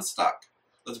getting unstuck.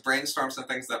 Let's brainstorm some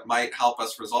things that might help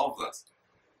us resolve this.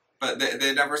 But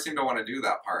they never seem to want to do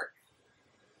that part.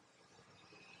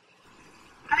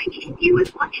 I mean, he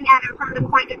was looking at it from the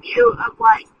point of view of,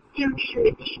 like, him being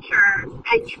the teacher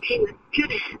and you being the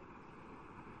student.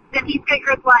 Then he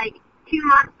figured, like, 2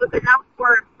 months was enough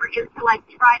work for him to, like,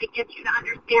 try to get you to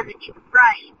understand that he was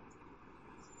right.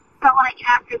 But, like,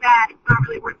 after that, it's not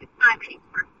really worth the time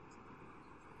anymore.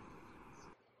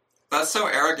 That's so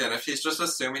arrogant. If he's just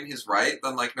assuming he's right,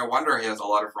 then, like, no wonder he has a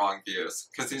lot of wrong views.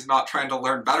 Because he's not trying to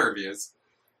learn better views.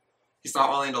 He's not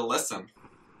willing to listen.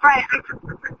 Right.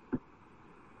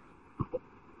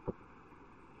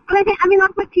 But I mean,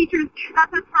 that's what teachers do.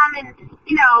 That's a common,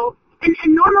 you know, and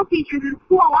normal teachers in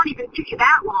school won't even give you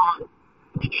that long.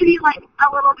 They give you, like,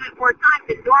 a little bit more time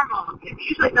than normal. Because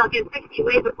usually they'll give 60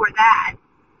 way before that.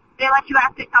 They let you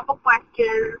ask a couple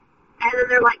questions, and then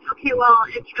they're like, okay, well,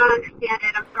 if you don't understand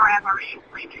it, I'm sorry, I've already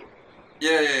explained it.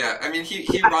 Yeah. I mean,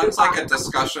 he runs, like, a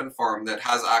discussion forum that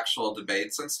has actual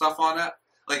debates and stuff on it.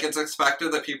 Like, it's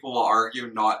expected that people will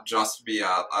argue, not just be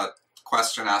a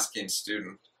question-asking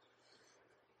student.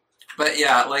 But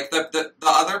yeah, like, the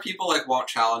other people, like, won't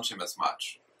challenge him as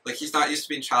much. Like, he's not used to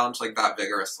being challenged, like, that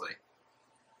vigorously.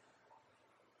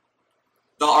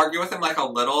 They'll argue with him, like, a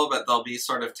little, but they'll be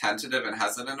sort of tentative and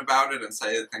hesitant about it and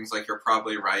say things like, you're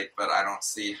probably right, but I don't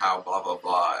see how blah, blah,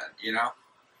 blah, and, you know?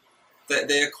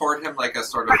 They accord him, like, a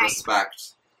sort of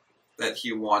respect that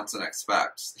he wants and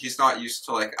expects. He's not used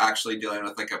to, like, actually dealing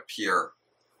with, like, a peer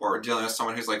or dealing with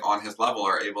someone who's, like, on his level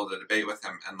or able to debate with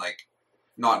him and, like,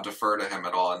 not defer to him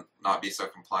at all and not be so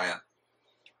compliant.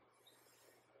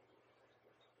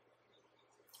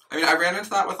 I mean, I ran into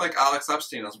that with, like, Alex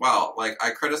Epstein as well. Like,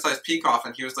 I criticized Peikoff,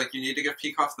 and he was like, you need to give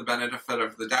Peikoff the benefit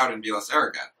of the doubt and be less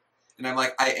arrogant. And I'm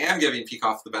like, I am giving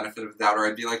Peikoff the benefit of the doubt, or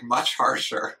I'd be, like, much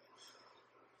harsher.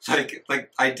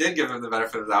 Like, I did give him the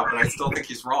benefit of the doubt, but I still think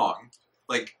he's wrong.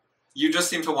 Like, you just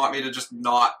seem to want me to just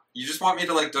not... You just want me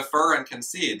to, like, defer and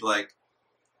concede. Like,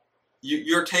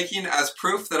 you're taking as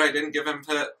proof that I didn't give him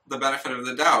the benefit of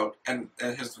the doubt and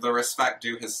the respect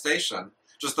due his station,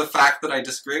 just the fact that I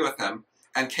disagree with him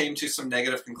and came to some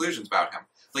negative conclusions about him.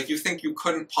 Like, you think you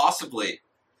couldn't possibly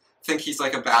think he's,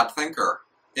 like, a bad thinker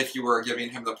if you were giving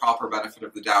him the proper benefit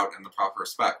of the doubt and the proper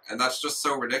respect. And that's just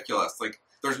so ridiculous. Like,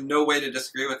 there's no way to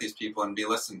disagree with these people and be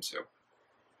listened to.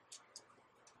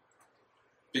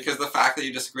 Because the fact that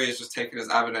you disagree is just taken as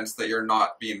evidence that you're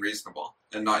not being reasonable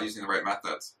and not using the right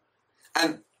methods.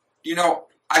 And, you know,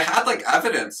 I had, like,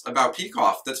 evidence about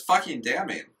Peikoff that's fucking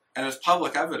damning, and it's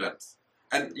public evidence.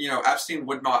 And, you know, Epstein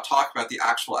would not talk about the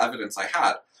actual evidence I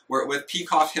had, where with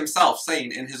Peikoff himself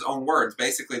saying in his own words,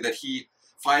 basically, that he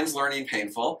finds learning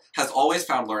painful, has always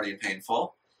found learning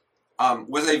painful,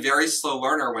 was a very slow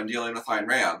learner when dealing with Ayn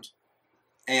Rand,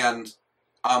 and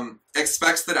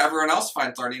expects that everyone else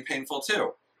finds learning painful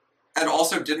too. And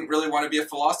also didn't really want to be a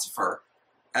philosopher,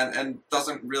 and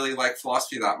doesn't really like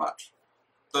philosophy that much.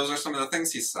 Those are some of the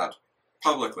things he said,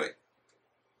 publicly.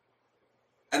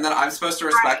 And then I'm supposed to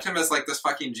respect him as, like, this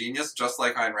fucking genius, just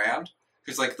like Ayn Rand,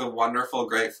 who's, like, the wonderful,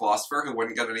 great philosopher who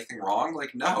wouldn't get anything wrong?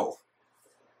 Like, no.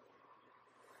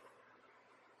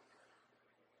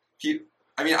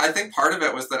 I think part of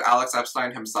it was that Alex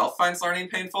Epstein himself finds learning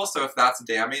painful, so if that's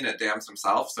damning, it damns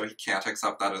himself, so he can't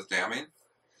accept that as damning.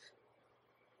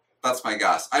 That's my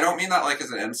guess. I don't mean that, like,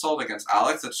 as an insult against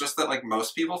Alex, it's just that, like,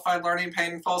 most people find learning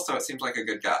painful, so it seems like a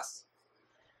good guess.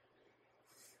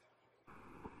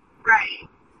 Right.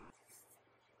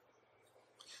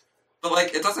 But,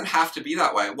 like, it doesn't have to be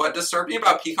that way. What disturbed me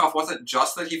about Peikoff wasn't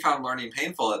just that he found learning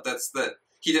painful, that's that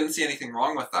he didn't see anything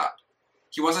wrong with that.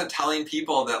 He wasn't telling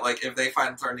people that, like, if they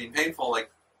find learning painful, like,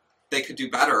 they could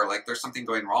do better, like, there's something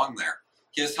going wrong there.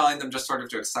 He was telling them just sort of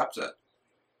to accept it.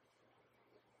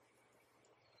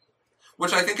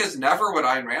 Which I think is never what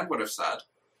Ayn Rand would have said.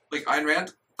 Like, Ayn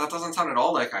Rand, that doesn't sound at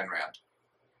all like Ayn Rand.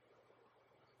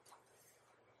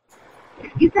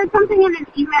 You said something in an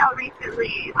email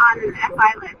recently on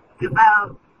FI List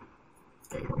about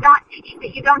not taking,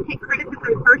 that you don't take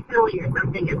criticism personally or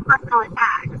something, as personal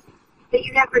attacks. That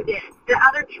you never did. That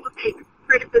other people take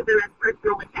criticism as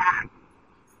personal attacks.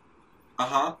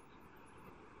 Uh-huh.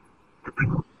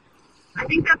 I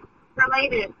think that's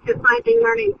related to finding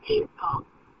learning painful.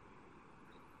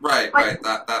 Right.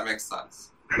 That makes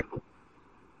sense.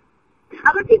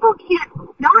 Other people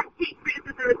can't not take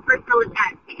criticism as personal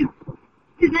attacks because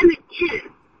to them it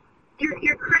is.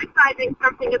 You're criticizing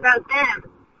something about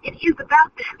them. It is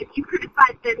about them. If you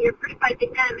criticize them, you're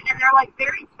criticizing them, and they're, like,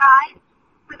 very tied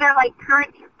to their, like,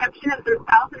 current perception of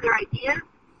themselves and their ideas,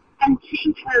 and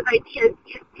changing those ideas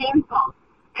is painful.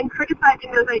 And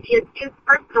criticizing those ideas is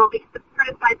personal because it's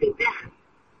criticizing them.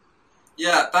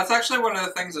 Yeah, that's actually one of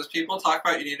the things is people talk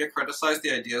about you need to criticize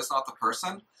the ideas, not the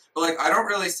person. But, like, I don't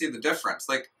really see the difference.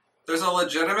 Like, there's a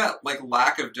legitimate, like,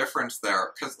 lack of difference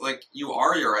there. Because, like, you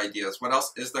are your ideas. What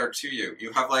else is there to you?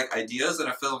 You have, like, ideas and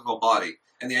a physical body.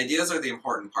 And the ideas are the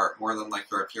important part more than, like,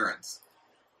 your appearance.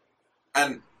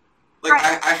 And Like,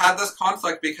 I had this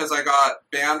conflict because I got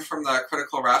banned from the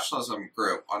critical rationalism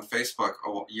group on Facebook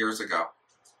years ago.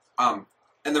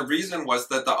 And the reason was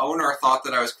that the owner thought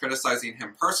that I was criticizing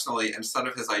him personally instead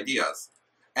of his ideas.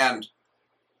 And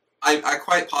I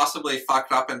quite possibly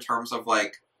fucked up in terms of,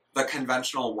 like, the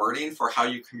conventional wording for how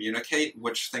you communicate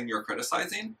which thing you're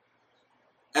criticizing.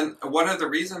 And one of the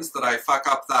reasons that I fuck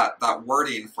up that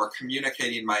wording for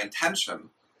communicating my intention,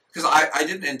 because I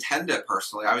didn't intend it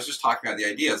personally, I was just talking about the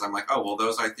ideas. I'm like, oh, well,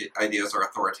 those ideas are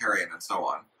authoritarian and so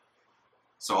on.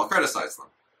 So I'll criticize them.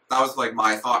 That was, like,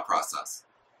 my thought process.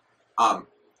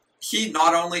 He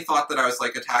not only thought that I was,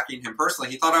 like, attacking him personally,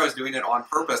 he thought I was doing it on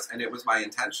purpose and it was my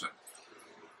intention.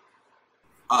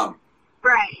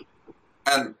 Right.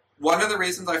 And one of the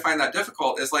reasons I find that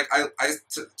difficult is, like,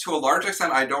 to a large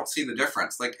extent, I don't see the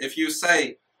difference. Like, if you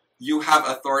say you have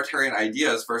authoritarian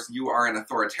ideas versus you are an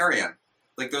authoritarian,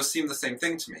 like, those seem the same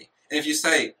thing to me. And if you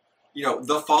say, you know,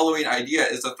 the following idea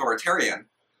is authoritarian,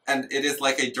 and it is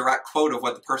like a direct quote of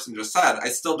what the person just said, I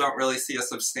still don't really see a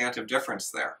substantive difference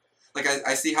there. Like,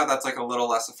 I see how that's, like, a little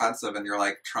less offensive and you're,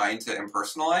 like, trying to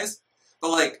impersonalize. But,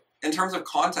 like, in terms of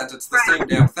content, it's the same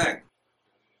damn thing.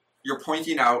 You're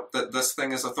pointing out that this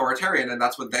thing is authoritarian, and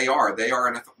that's what they are. They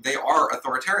are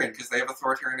authoritarian because they have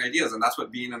authoritarian ideas, and that's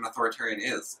what being an authoritarian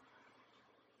is.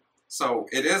 So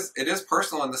it is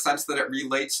personal in the sense that it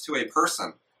relates to a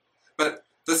person. But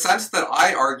the sense that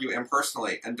I argue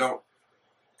impersonally and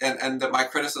that my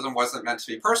criticism wasn't meant to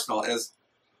be personal is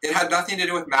it had nothing to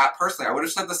do with Matt personally. I would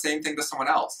have said the same thing to someone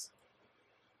else.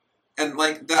 And,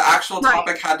 like, the actual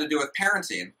topic had to do with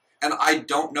parenting, and I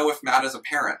don't know if Matt is a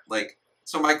parent. Like,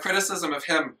 so my criticism of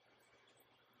him,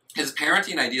 his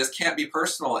parenting ideas can't be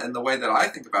personal in the way that I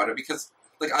think about it because,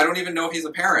 like, I don't even know if he's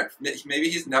a parent. Maybe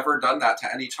he's never done that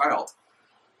to any child.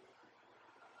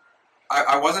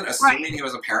 I wasn't assuming he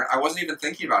was a parent. I wasn't even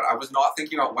thinking about it. I was not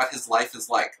thinking about what his life is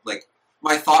like. Like,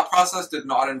 my thought process did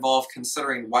not involve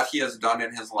considering what he has done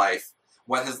in his life,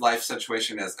 what his life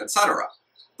situation is, etc.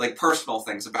 Like, personal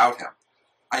things about him.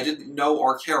 I didn't know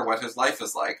or care what his life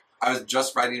is like. I was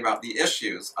just writing about the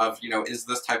issues of, you know, is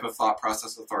this type of thought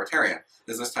process authoritarian?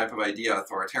 Is this type of idea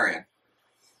authoritarian?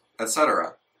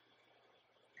 Etc.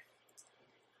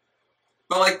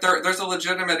 But, like, there's a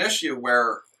legitimate issue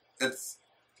where it's,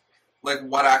 like,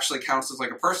 what actually counts as,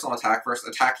 like, a personal attack versus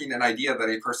attacking an idea that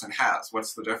a person has.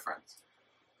 What's the difference?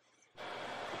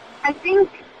 I think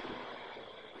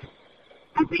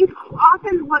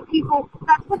often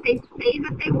that's what they say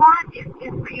that they want is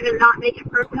for you to not make it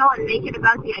personal and make it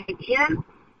about the ideas.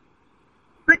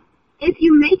 But if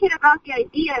you make it about the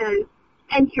ideas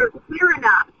and you're clear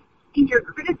enough in your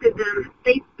criticism,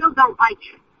 they still don't like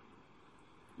it.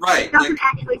 Right. It doesn't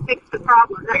actually fix the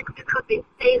problem. That's what they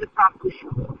say the problem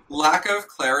is. Lack of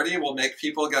clarity will make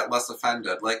people get less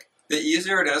offended. Like, the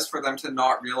easier it is for them to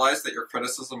not realize that your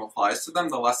criticism applies to them,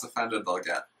 the less offended they'll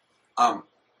get.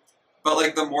 But,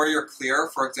 like, the more you're clear,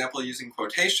 for example, using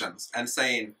quotations and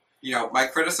saying, you know, my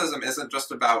criticism isn't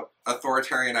just about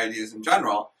authoritarian ideas in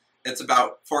general. It's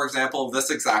about, for example, this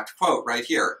exact quote right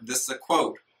here. This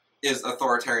quote is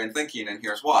authoritarian thinking, and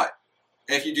here's why.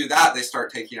 If you do that, they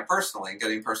start taking it personally and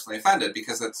getting personally offended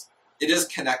because it is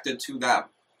connected to them,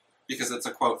 because it's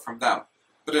a quote from them.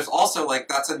 But it's also, like,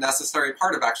 that's a necessary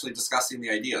part of actually discussing the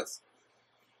ideas.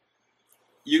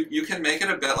 You can make it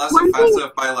a bit less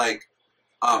offensive by, like,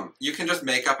 you can just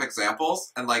make up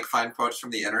examples and, like, find quotes from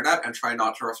the internet and try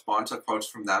not to respond to quotes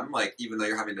from them, like, even though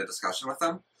you're having a discussion with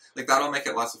them. Like, that'll make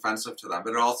it less offensive to them. But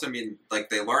it'll also mean, like,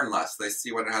 they learn less. They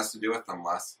see what it has to do with them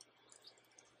less.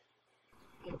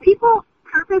 People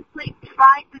purposely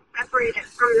try to separate it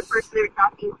from the person they're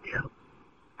talking to.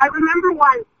 I remember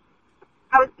once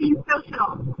I was being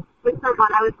social with someone.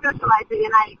 I was socializing,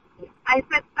 and I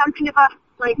said something about,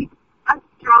 like,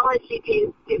 astrology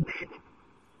being stupid.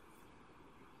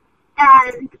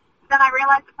 And then I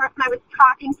realized the person I was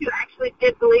talking to actually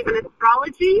did believe in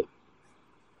astrology.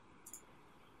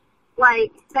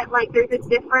 Like, that, like, there's a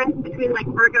difference between, like,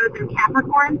 Virgos and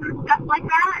Capricorns and stuff like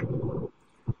that.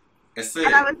 I see.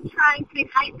 And I was trying to be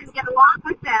nice and get along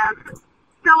with them.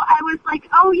 So I was like,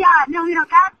 oh, yeah, no, you know,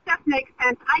 that stuff makes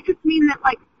sense. I just mean that,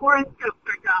 like, horoscopes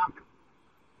are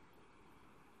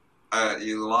dumb.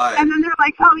 You lied. And then they're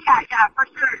like, oh, yeah, for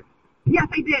sure. Yes,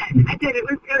 I did. It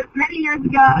was many years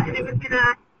ago, and it was in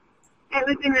a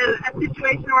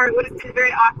situation where it would have been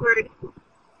very awkward.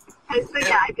 And so,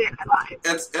 yeah, I did. I lied.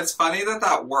 It's funny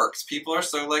that works. People are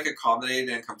so, like,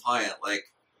 accommodating and compliant.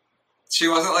 Like, she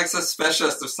wasn't, like,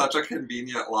 suspicious of such a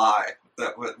convenient lie.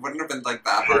 That wouldn't have been, like,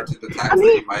 that hard to detect that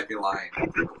you might be lying.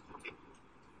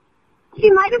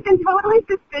 She might have been totally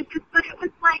suspicious, but it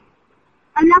was, like,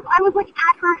 enough. I was, like,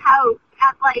 at her house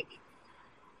at, like,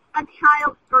 a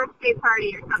child's birthday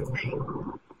party or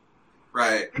something.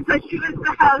 Right. And so she was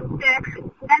the hostess.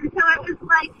 And so it was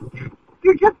like,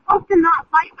 you're just supposed to not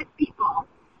fight with people.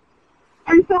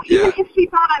 And so even if she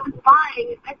thought I was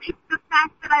lying, I think the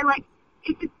fact that I like,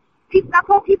 it's just, that's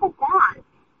all people want.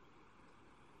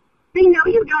 They know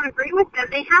you don't agree with them.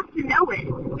 They have to know it.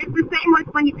 It's the same with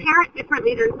when you parent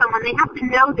differently than someone. They have to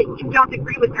know that you don't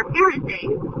agree with their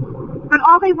parenting. But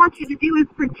all they want you to do is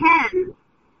pretend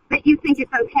that you think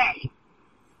it's okay.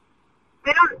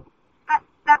 They don't,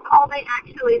 that's all they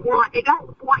actually want. They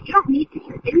don't want, you don't need to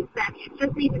convince them. You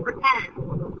just need to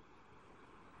pretend.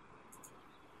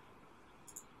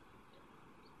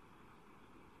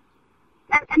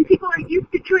 And people are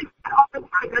used to doing that all the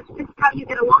time. That's just how you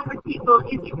get along with people,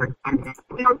 is you pretend that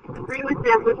you don't agree with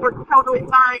them, which works totally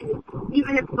fine,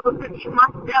 even if both of you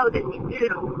must know that you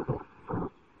do.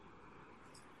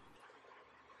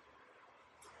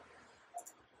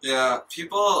 Yeah,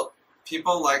 people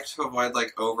like to avoid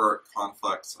like overt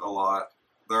conflicts a lot.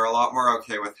 They're a lot more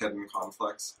okay with hidden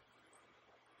conflicts.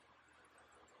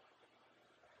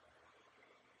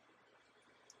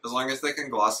 As long as they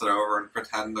can gloss it over and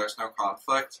pretend there's no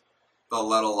conflict, they'll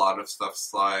let a lot of stuff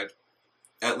slide.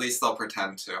 At least they'll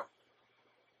pretend to.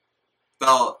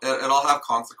 It'll have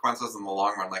consequences in the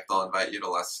long run, like they'll invite you to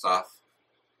less stuff.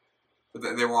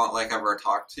 But they won't like ever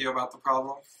talk to you about the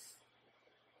problem.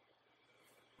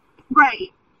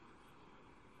 Right.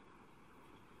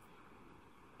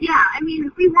 Yeah, I mean,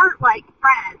 if we weren't like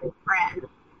friends,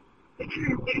 we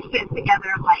couldn't do shit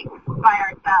together like by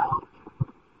ourselves.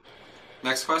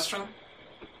 Next question?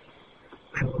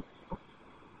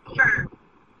 Sure.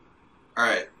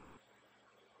 Alright.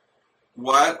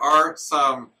 What are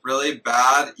some really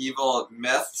bad, evil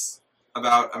myths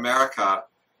about America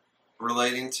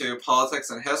relating to politics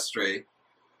and history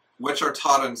which are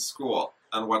taught in school,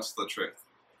 and what's the truth?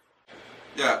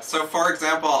 Yeah, so for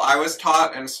example, I was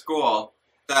taught in school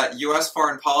that U.S.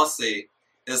 foreign policy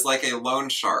is like a loan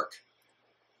shark.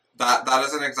 That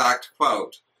is an exact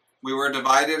quote. We were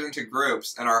divided into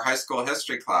groups in our high school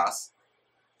history class,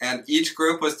 and each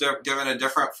group was given a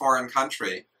different foreign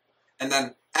country. And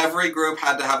then every group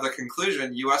had to have the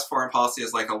conclusion, U.S. foreign policy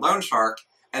is like a loan shark,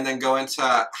 and then go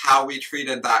into how we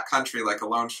treated that country like a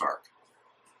loan shark.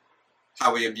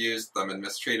 How we abused them and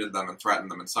mistreated them and threatened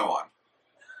them and so on.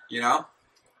 You know?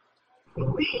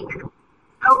 Oh,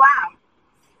 wow.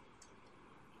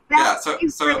 Yeah, so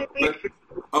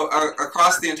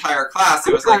across the entire class,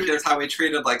 it was like, here's how we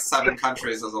treated like 7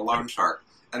 countries as a loan shark.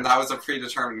 And that was a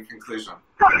predetermined conclusion.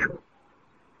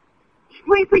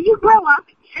 Wait, so you grow up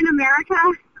in America,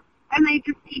 and they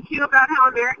just teach you about how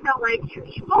America likes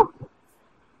people?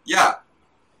 Yeah.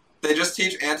 They just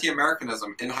teach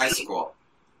anti-Americanism in high school.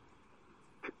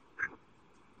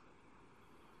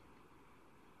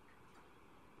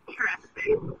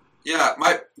 Interesting. Yeah,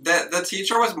 the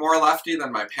teacher was more lefty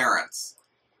than my parents.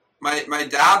 My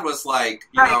dad was like,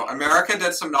 you know, America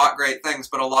did some not great things,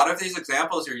 but a lot of these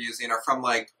examples you're using are from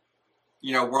like,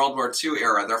 you know, World War II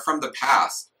era. They're from the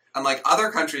past. And like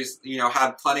other countries, you know,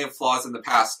 had plenty of flaws in the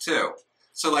past too.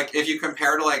 So like if you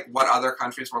compare to like what other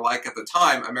countries were like at the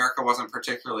time, America wasn't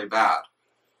particularly bad.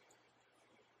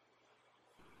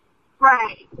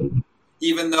 Right.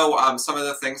 Even though some of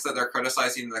the things that they're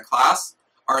criticizing in the class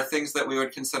are things that we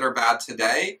would consider bad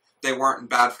today, they weren't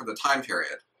bad for the time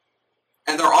period.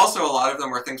 And there are also a lot of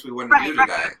them were things we wouldn't do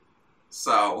today.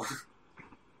 So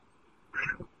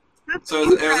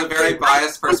there's a very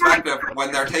biased perspective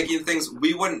when they're taking things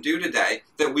we wouldn't do today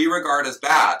that we regard as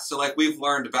bad. So like we've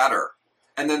learned better.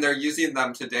 And then they're using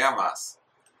them to damn us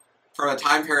from a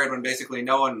time period when basically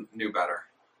no one knew better.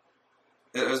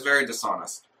 It was very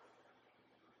dishonest.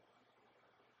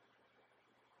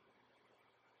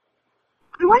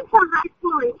 I went to high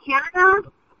school in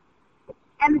Canada,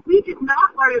 and we did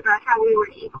not learn about how we were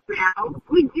evil now.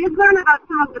 We did learn about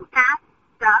some of the past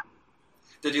stuff.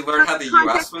 Did you learn how the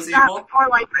U.S. was evil? Or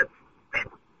like,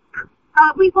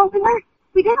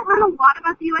 we didn't learn a lot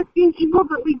about the U.S. being evil,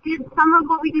 but we did, some of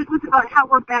what we did was about how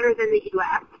we're better than the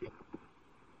U.S.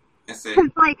 I see. Because,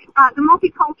 like, the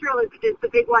multiculturalism is the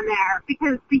big one there,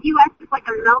 because the U.S. is like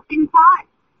a melting pot,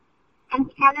 and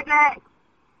Canada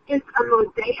is a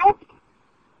mosaic,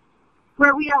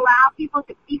 where we allow people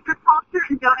to keep their culture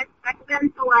and don't expect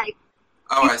them to, like,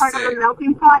 be part of the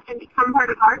melting pot and become part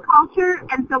of our culture,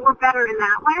 and so we're better in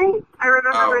that way. I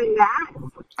remember learning that.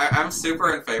 I'm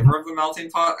super in favor of the melting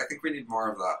pot. I think we need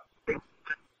more of that.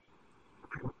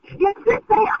 Yeah, I was going to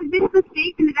say, I've been to the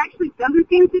States, and it actually doesn't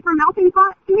seem super melting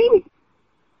pot to me.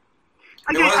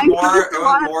 Like, it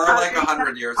was more like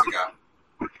 100 years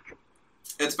ago.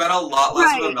 It's been a lot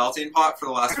less of a melting pot for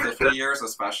the last 50 years,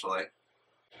 especially.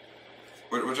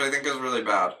 which I think is really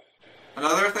bad.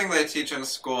 Another thing they teach in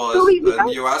school So is we in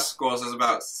U.S. schools is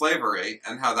about slavery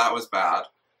and how that was bad.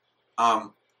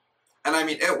 And I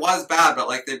mean, it was bad, but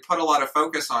like they put a lot of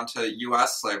focus onto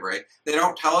U.S. slavery. They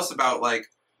don't tell us about like,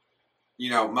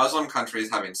 Muslim countries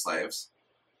having slaves.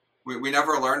 We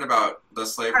never learned about the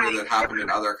slavery that happened in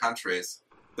other countries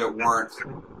that weren't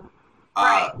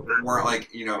like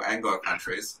Anglo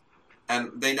countries,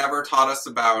 and they never taught us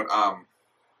about.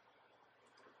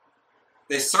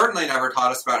 They certainly never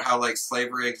taught us about how like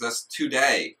slavery exists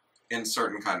today in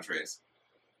certain countries.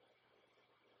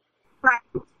 Right.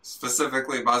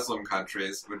 Specifically, Muslim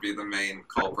countries would be the main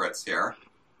culprits here.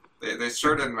 They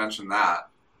sure didn't mention that.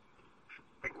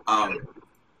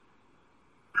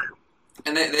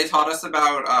 And they taught us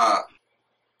about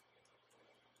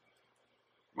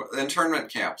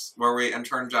internment camps where we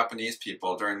interned Japanese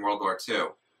people during World War II.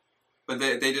 But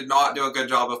they did not do a good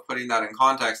job of putting that in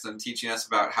context and teaching us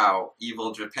about how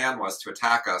evil Japan was to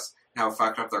attack us, and how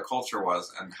fucked up their culture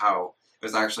was, and how it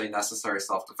was actually necessary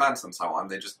self-defense and so on.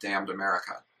 They just damned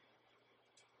America.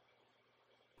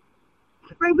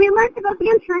 Right, we learned about the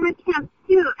internment camps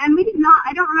too, and we did not,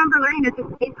 I don't remember learning that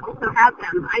the States also had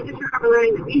them. I just remember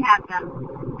learning that we had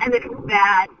them, and that it was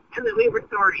bad, and that we were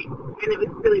sorry, and it was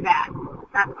really bad.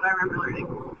 That's what I remember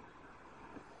learning.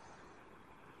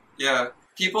 Yeah,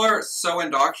 people are so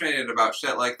indoctrinated about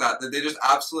shit like that they just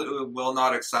absolutely will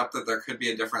not accept that there could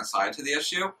be a different side to the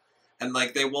issue. And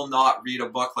like they will not read a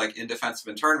book like In Defense of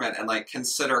Internment and like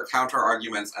consider counter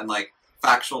arguments and like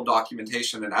factual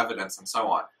documentation and evidence and so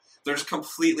on. They're just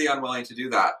completely unwilling to do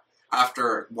that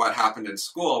after what happened in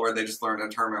school, where they just learned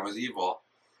internment was evil,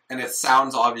 and it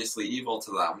sounds obviously evil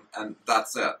to them, and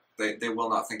that's it. They will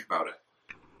not think about it.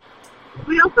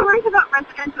 We also learned about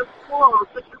residential schools,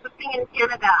 which was a thing in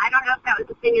Canada. I don't know if that was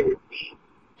a thing in the States.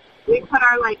 We put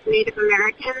our like Native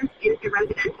Americans into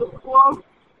residential schools.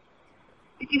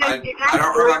 Did you guys do that? I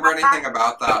don't remember anything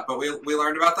about that, but we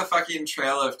learned about the fucking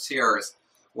Trail of Tears,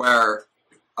 where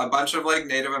a bunch of like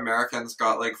Native Americans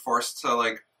got like forced to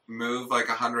like move like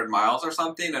 100 miles or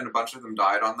something, and a bunch of them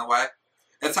died on the way.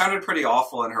 It sounded pretty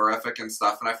awful and horrific and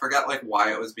stuff, and I forget like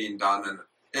why it was being done, and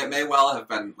it may well have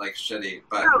been like shitty,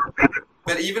 but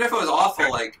even if it was awful,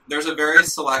 like there's a very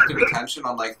selective attention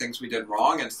on like things we did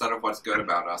wrong instead of what's good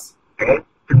about us.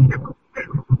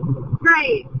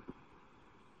 Right.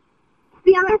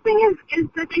 The other thing is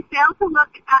that they fail to look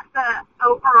at the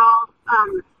overall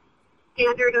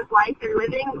standard of life and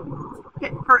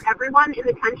living for everyone in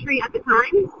the country at the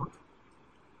time.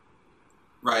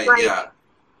 Right, like, yeah.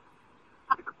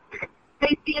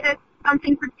 They see it as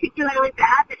something particularly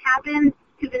bad that happened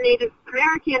to the Native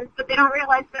Americans, but they don't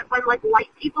realize that when like white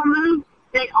people moved,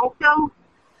 they also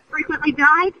frequently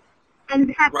died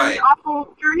and had really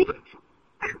awful journeys.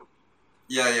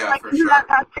 Yeah, like, for sure.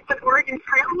 That's what Oregon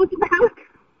Trail was about.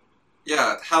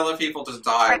 Yeah, hella people just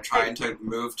died trying to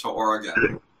move to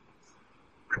Oregon.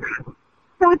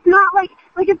 So it's not like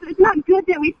it's not good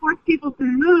that we force people to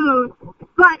move,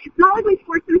 but it's not like we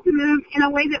forced them to move in a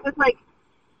way that was like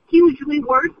hugely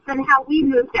worse than how we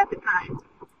moved at the time.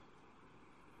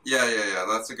 Yeah,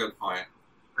 that's a good point.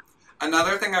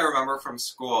 Another thing I remember from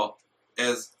school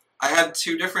is I had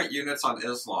 2 different units on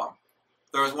Islam.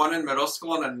 There was one in middle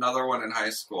school and another one in high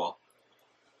school.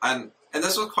 And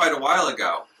this was quite a while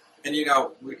ago. And,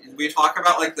 we talk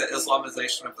about, like, the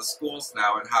Islamization of the schools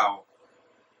now and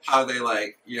how they,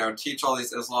 like, teach all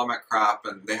these Islamic crap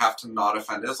and they have to not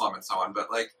offend Islam and so on.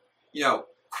 But, like,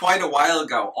 quite a while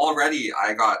ago, already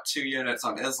I got 2 units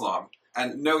on Islam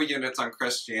and no units on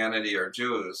Christianity or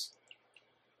Jews.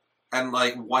 And,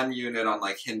 like, 1 unit on,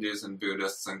 like, Hindus and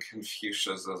Buddhists and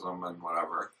Confucianism and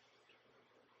whatever.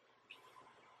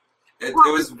 It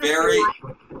was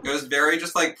very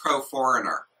just, like,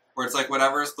 pro-foreigner. Where it's like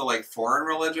whatever's the like foreign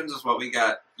religions is what we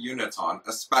get units on.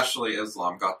 Especially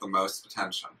Islam got the most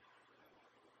attention.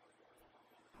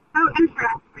 Oh,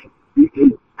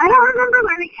 interesting. I don't remember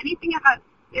learning anything about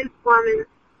Islam in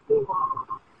school.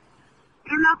 I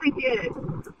don't know if I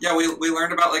did. Yeah, we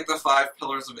learned about like the 5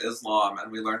 pillars of Islam, and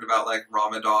we learned about like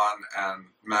Ramadan and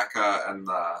Mecca and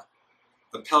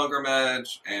the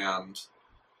pilgrimage, and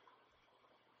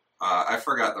I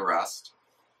forgot the rest.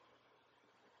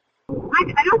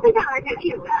 I don't think I learned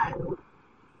any of that.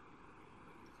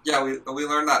 Yeah, we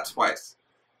learned that twice.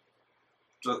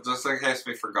 Just in case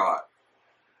we forgot.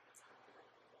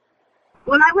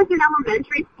 When I was in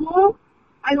elementary school,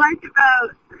 I learned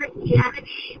about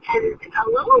Christianity and a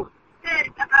little bit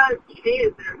about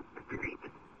Judaism.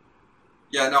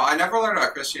 Yeah, no, I never learned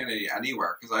about Christianity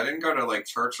anywhere, because I didn't go to, like,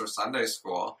 church or Sunday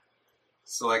school.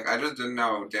 So, like, I just didn't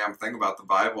know a damn thing about the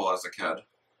Bible as a kid.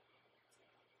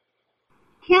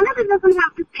 Canada doesn't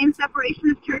have the same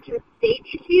separation of church and state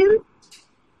issues.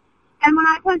 And when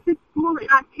I went to school in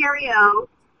Ontario,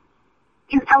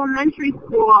 in elementary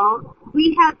school,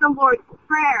 we had the Lord's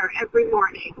Prayer every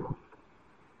morning.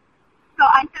 So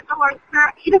I said the Lord's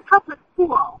Prayer in a public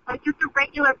school, like just a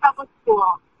regular public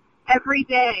school, every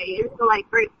day until like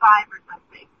grade 5 or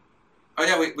something. Oh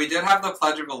yeah, we did have the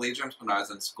Pledge of Allegiance when I was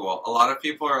in school. A lot of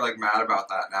people are like mad about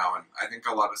that now, and I think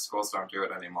a lot of schools don't do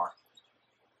it anymore.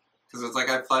 Because it's like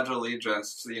I pledge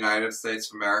allegiance to the United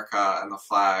States of America and the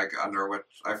flag under which,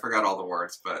 I forget all the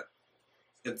words, but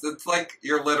it's like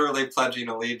you're literally pledging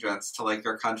allegiance to like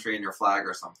your country and your flag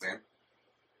or something.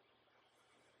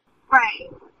 Right.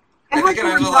 I think it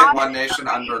ends with like one nation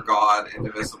under God,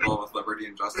 indivisible, with liberty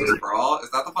and justice for all.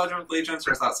 Is that the Pledge of Allegiance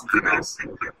or is that something else? I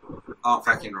don't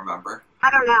fucking remember.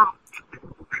 I don't know.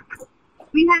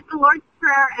 We had the Lord's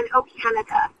Prayer and O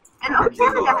Canada. And O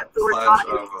Canada has the word God.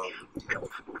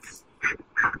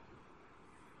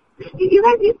 Did you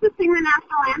guys used to sing the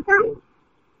national anthem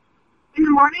in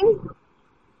the morning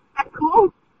at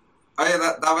school? Oh yeah,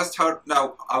 that was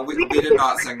no, we did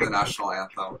not sing the national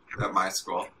anthem at my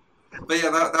school. But yeah,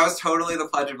 that was totally the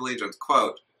Pledge of Allegiance.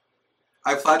 Quote,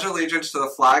 I pledge allegiance to the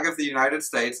flag of the United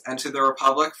States and to the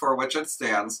republic for which it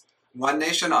stands, one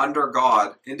nation under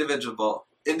God, indivisible,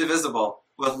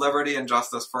 with liberty and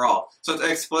justice for all. So it's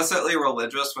explicitly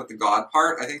religious with the God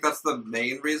part. I think that's the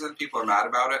main reason people are mad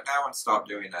about it now and stop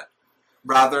doing it.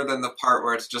 Rather than the part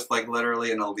where it's just like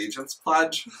literally an allegiance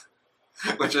pledge,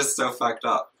 which is so fucked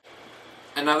up.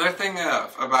 Another thing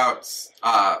about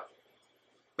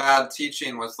bad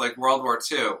teaching was like World War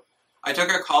II. I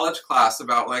took a college class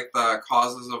about like the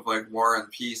causes of like war and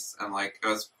peace, and like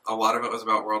a lot of it was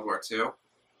about World War II.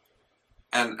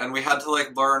 And we had to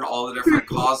like learn all the different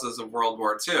causes of World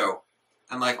War II.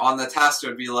 And like on the test it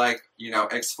would be like,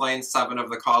 explain 7 of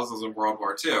the causes of World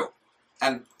War II.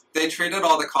 And they treated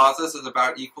all the causes as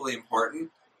about equally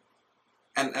important.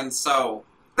 And so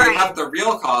they have the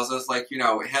real causes, like,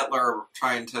 Hitler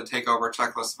trying to take over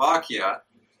Czechoslovakia.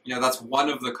 That's one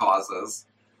of the causes.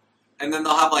 And then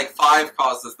they'll have like 5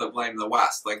 causes that blame the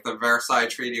West. Like the Versailles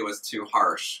Treaty was too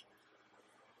harsh.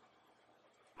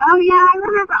 Oh yeah, I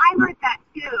remember. I heard that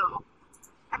too.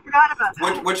 I forgot about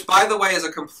that. Which, by the way, is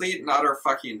a complete and utter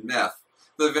fucking myth.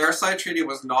 The Versailles Treaty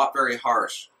was not very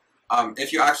harsh.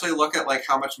 If you actually look at like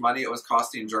how much money it was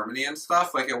costing Germany and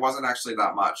stuff, like it wasn't actually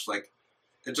that much. Like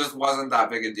it just wasn't that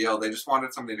big a deal. They just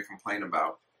wanted something to complain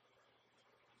about.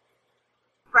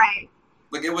 Right.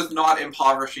 Like it was not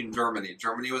impoverishing Germany.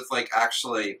 Germany was like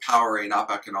actually powering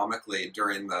up economically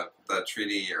during the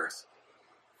treaty years.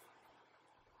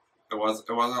 It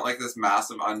wasn't like this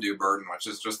massive undue burden, which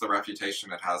is just the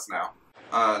reputation it has now.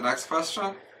 Next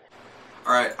question?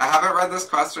 Alright, I haven't read this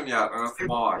question yet, and it's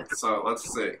long, so let's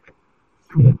see.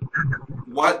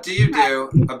 What do you do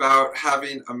about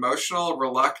having emotional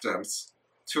reluctance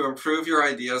to improve your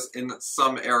ideas in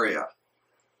some area?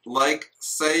 Like,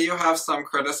 say you have some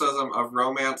criticism of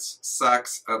romance,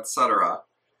 sex, etc.,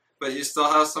 but you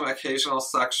still have some occasional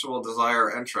sexual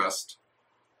desire/interest,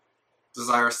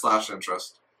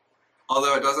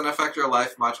 although it doesn't affect your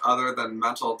life much other than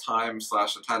mental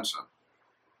time/attention.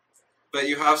 But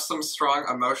you have some strong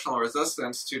emotional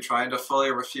resistance to trying to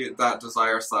fully refute that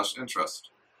desire/interest.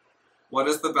 What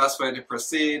is the best way to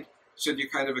proceed? Should you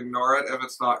kind of ignore it if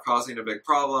it's not causing a big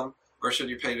problem? Or should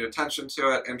you pay attention to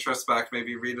it, introspect,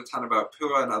 maybe read a ton about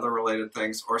Pua and other related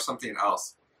things, or something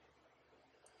else?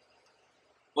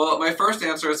 Well, my first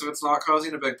answer is if it's not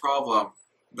causing a big problem,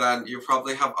 then you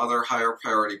probably have other higher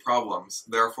priority problems,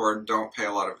 therefore don't pay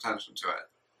a lot of attention to it.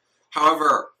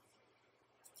 However,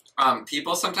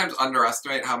 people sometimes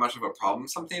underestimate how much of a problem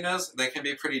something is. They can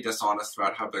be pretty dishonest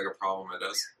about how big a problem it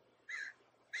is.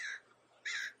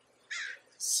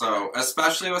 So,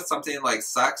 especially with something like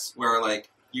sex, where like,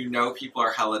 people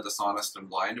are hella dishonest and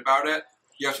blind about it,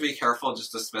 you have to be careful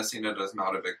just dismissing it as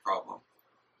not a big problem.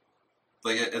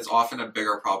 Like, it's often a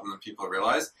bigger problem than people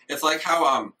realize. It's like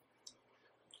how,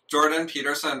 Jordan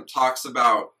Peterson talks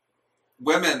about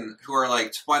women who are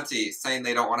like 20 saying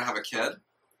they don't want to have a kid,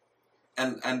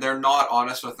 and they're not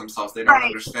honest with themselves. They don't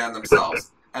understand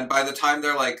themselves. And by the time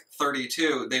they're like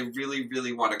 32, they really,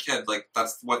 really want a kid. Like,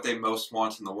 that's what they most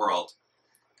want in the world.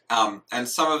 And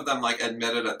some of them like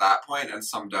admit it at that point, and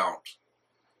some don't.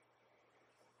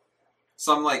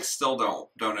 Some like still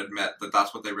don't admit that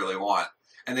that's what they really want,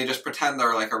 and they just pretend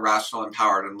they're like a rational,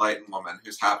 empowered, enlightened woman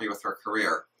who's happy with her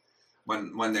career,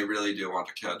 when they really do want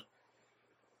a kid.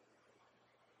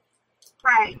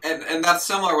 Right. And that's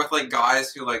similar with like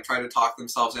guys who like try to talk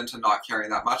themselves into not caring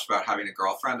that much about having a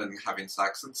girlfriend and having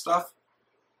sex and stuff.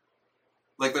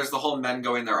 like there's the whole men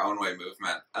going their own way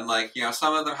movement, and like, you know,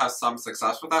 some of them have some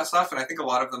success with that stuff, and I think a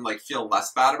lot of them like feel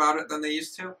less bad about it than they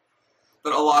used to.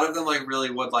 But a lot of them like really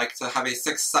would like to have a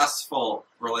successful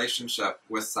relationship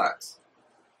with sex.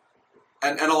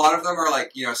 And a lot of them are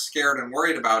like, you know, scared and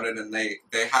worried about it, and they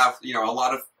have, you know, a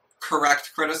lot of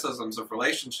correct criticisms of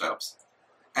relationships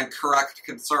and correct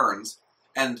concerns,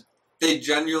 and they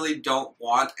genuinely don't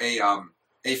want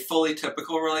a fully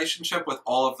typical relationship with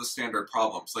all of the standard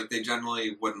problems. Like, they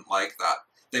generally wouldn't like that.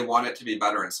 They want it to be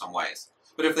better in some ways.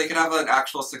 But if they could have an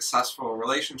actual successful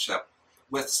relationship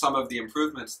with some of the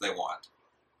improvements they want,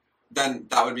 then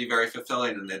that would be very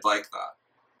fulfilling, and they'd like that.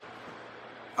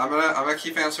 I'm gonna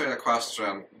keep answering the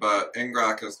question, but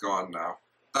Ingrak is gone now.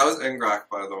 That was Ingrak,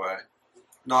 by the way,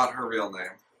 not her real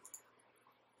name.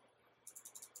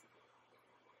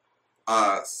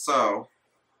 So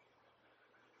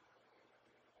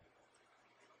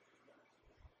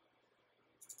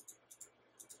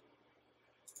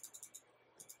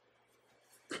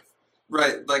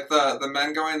right, like the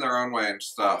men going their own way and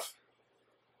stuff.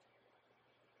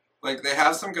 Like, they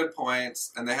have some good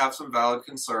points, and they have some valid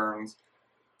concerns,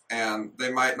 and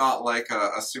they might not like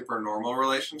a super normal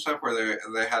relationship where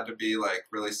they had to be like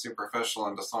really superficial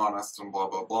and dishonest and blah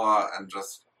blah blah, and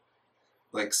just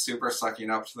like super sucking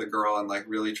up to the girl and like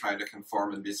really trying to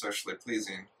conform and be socially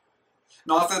pleasing.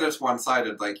 Not that it's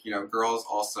one-sided, like, you know, girls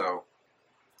also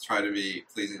try to be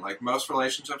pleasing. Like, most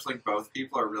relationships, like, both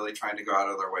people are really trying to go out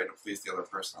of their way to please the other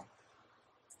person.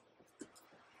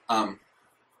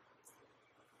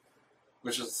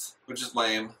 Which is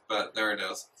lame, but there it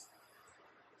is.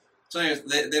 So anyways,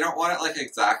 they don't want it like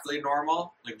exactly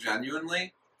normal, like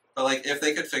genuinely, but like if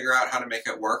they could figure out how to make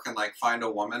it work and like find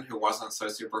a woman who wasn't so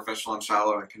superficial and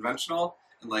shallow and conventional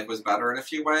and like was better in a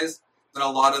few ways, then a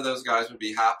lot of those guys would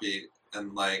be happy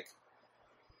and like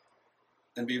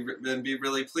and be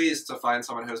really pleased to find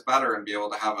someone who's better and be able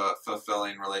to have a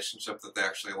fulfilling relationship that they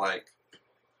actually like.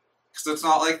 Because it's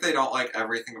not like they don't like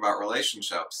everything about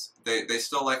relationships. They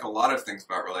still like a lot of things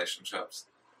about relationships.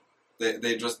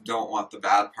 They just don't want the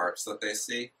bad parts that they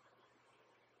see.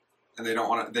 And they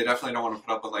definitely don't want to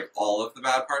put up with like all of the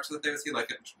bad parts that they would see.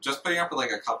 Like, just putting up with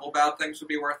like a couple bad things would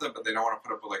be worth it, but they don't want to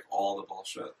put up with like all the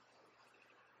bullshit.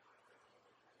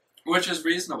 Which is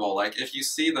reasonable. Like, if you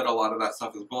see that a lot of that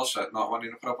stuff is bullshit, not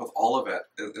wanting to put up with all of it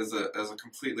is a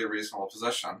completely reasonable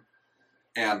position.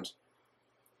 And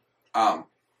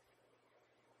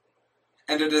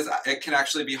it can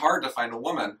actually be hard to find a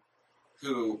woman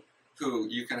who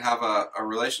you can have a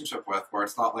relationship with where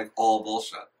it's not like all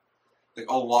bullshit.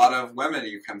 Like, a lot of women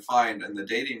you can find in the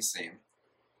dating scene,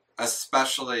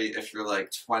 especially if you're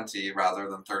like 20 rather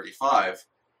than 35,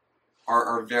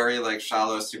 are very like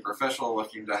shallow, superficial,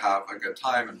 looking to have a good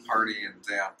time and party and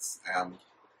dance and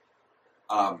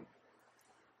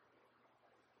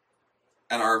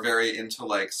are very into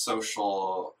like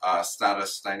social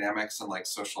status dynamics and like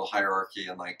social hierarchy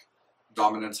and like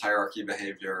dominance hierarchy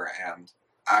behavior and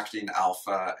acting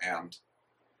alpha and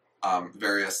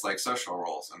various like social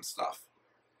roles and stuff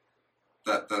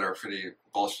that are pretty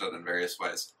bullshit in various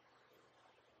ways.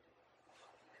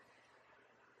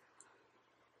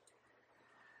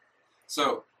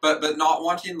 So, but not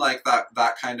wanting like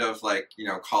that kind of like, you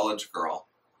know, college girl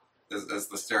is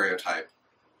the stereotype.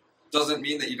 Doesn't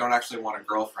mean that you don't actually want a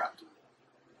girlfriend.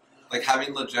 Like,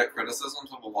 having legit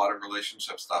criticisms of a lot of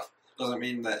relationship stuff doesn't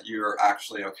mean that you're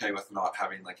actually okay with not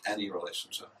having like any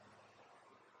relationship.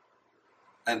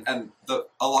 And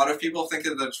a lot of people think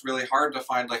that it's really hard to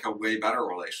find like a way better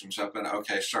relationship, and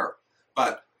okay, sure.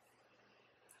 But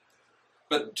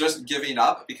just giving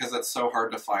up because it's so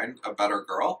hard to find a better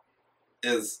girl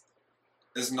is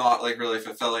not like really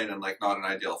fulfilling and like not an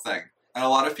ideal thing. And a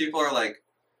lot of people are like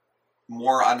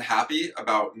more unhappy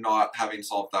about not having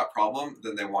solved that problem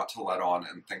than they want to let on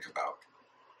and think about.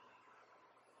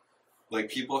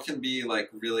 Like, people can be like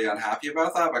really unhappy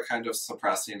about that by kind of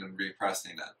suppressing and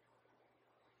repressing it.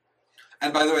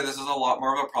 And by the way, this is a lot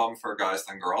more of a problem for guys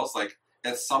than girls. Like,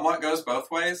 it somewhat goes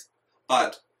both ways,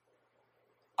 but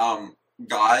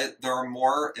there are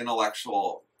more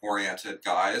intellectual oriented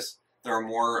guys. There are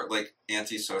more like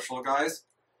antisocial guys.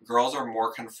 Girls are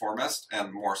more conformist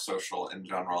and more social in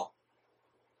general.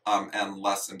 And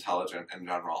less intelligent in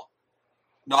general.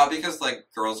 Not because like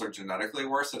girls are genetically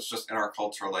worse, it's just in our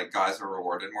culture like guys are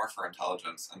rewarded more for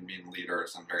intelligence and being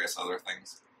leaders and various other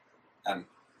things. And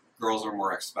girls are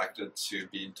more expected to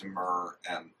be demure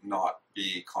and not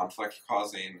be conflict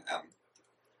causing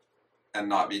and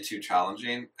not be too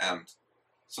challenging. And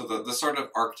so the sort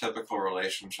of archetypical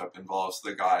relationship involves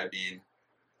the guy being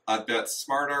a bit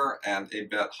smarter and a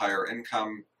bit higher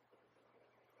income,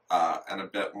 and a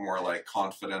bit more like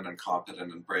confident and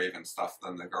competent and brave and stuff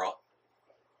than the girl.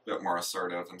 A bit more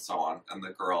assertive and so on. And the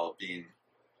girl being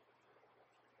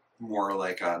more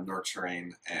like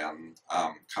nurturing and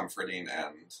comforting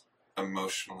and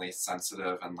emotionally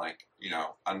sensitive and like,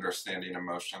 understanding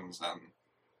emotions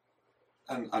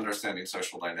and understanding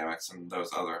social dynamics and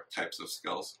those other types of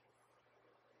skills.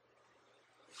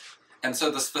 And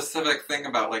so the specific thing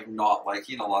about like not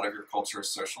liking a lot of your culture's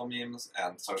social memes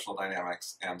and social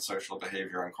dynamics and social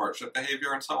behavior and courtship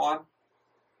behavior and so on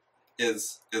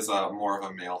is a more of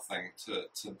a male thing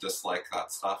to dislike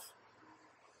that stuff.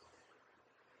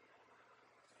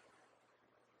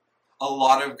 A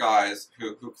lot of guys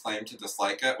who claim to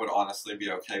dislike it would honestly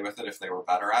be okay with it if they were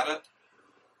better at it.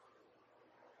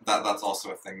 That's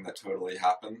also a thing that totally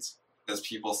happens, is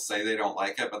people say they don't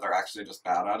like it, but they're actually just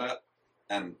bad at it.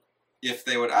 And if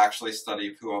they would actually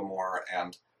study Pua more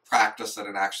and practice it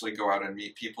and actually go out and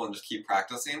meet people and just keep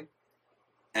practicing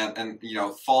and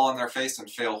fall on their face and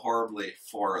fail horribly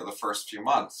for the first few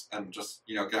months and just,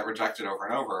 get rejected over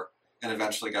and over and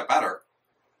eventually get better.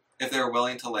 If they're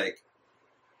willing to like,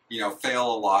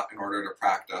 fail a lot in order to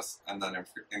practice and then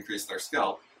increase their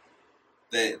skill,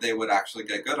 they would actually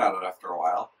get good at it after a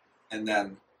while, and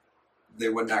then they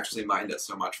wouldn't actually mind it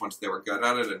so much once they were good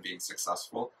at it and being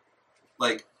successful.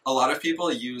 Like, a lot of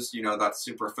people use, that's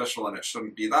superficial and it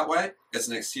shouldn't be that way. It's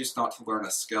an excuse not to learn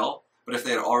a skill. But if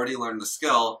they had already learned the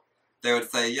skill, they would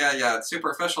say, yeah, it's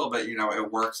superficial, but,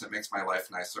 it works, it makes my life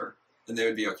nicer. And they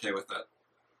would be okay with it.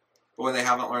 But when they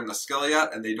haven't learned the skill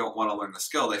yet and they don't want to learn the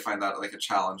skill, they find that like a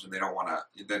challenge and they don't want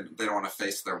to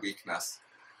face their weakness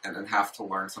and have to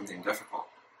learn something difficult.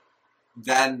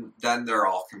 Then they're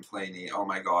all complaining, oh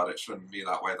my god, it shouldn't be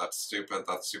that way, that's stupid,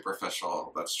 that's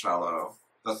superficial, that's shallow.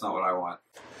 That's not what I want.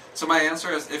 So my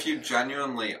answer is, if you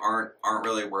genuinely aren't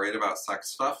really worried about sex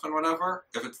stuff and whatever,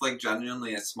 if it's like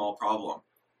genuinely a small problem,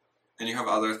 and you have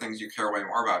other things you care way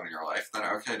more about in your life, then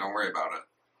okay, don't worry about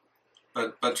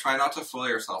it. But try not to fool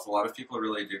yourself. A lot of people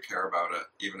really do care about it,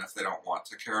 even if they don't want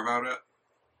to care about it,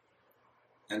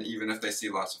 and even if they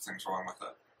see lots of things wrong with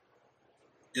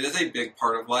it. It is a big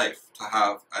part of life to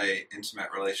have a intimate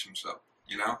relationship,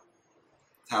 to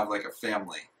have like a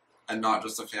family. And not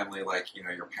just a family like,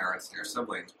 your parents and your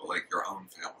siblings, but like your own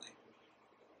family.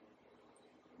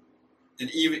 And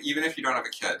even if you don't have a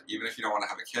kid, even if you don't want to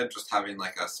have a kid, just having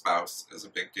like a spouse is a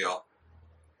big deal.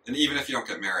 And even if you don't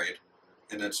get married,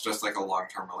 and it's just like a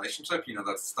long-term relationship,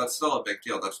 that's still a big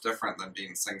deal. That's different than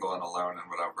being single and alone and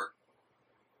whatever.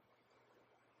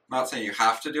 I'm not saying you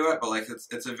have to do it, but like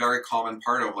it's a very common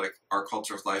part of like our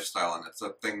culture's lifestyle, and it's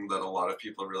a thing that a lot of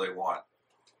people really want.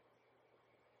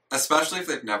 Especially if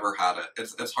they've never had it.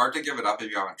 It's hard to give it up if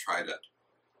you haven't tried it.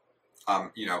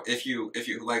 If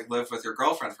you like lived with your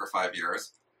girlfriend for 5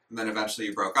 years, and then eventually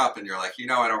you broke up and you're like, I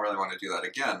don't really want to do that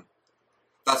again,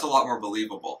 that's a lot more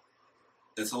believable.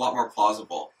 It's a lot more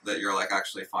plausible that you're like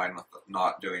actually fine with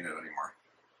not doing it anymore.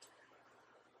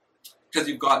 Because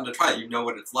you've gotten to try it, you know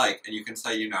what it's like, and you can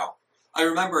say, I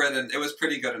remember it and it was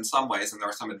pretty good in some ways and there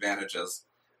were some advantages,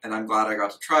 and I'm glad I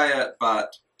got to try it,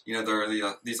 but there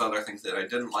are these other things that I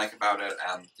didn't like about it,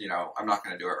 and, I'm not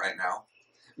going to do it right now.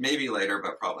 Maybe later,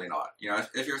 but probably not.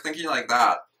 If you're thinking like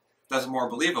that, that's more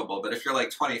believable. But if you're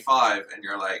like 25 and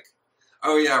you're like,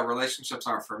 oh yeah, relationships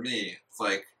aren't for me, it's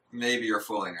like, maybe you're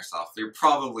fooling yourself. You're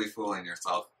probably fooling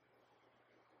yourself.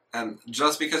 And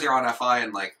just because you're on FI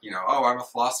and like, oh, I'm a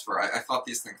philosopher, I thought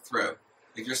these things through.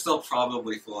 Like, you're still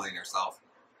probably fooling yourself.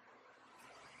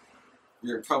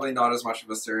 You're probably not as much of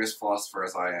a serious philosopher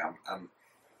as I am,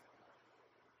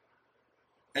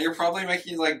 and you're probably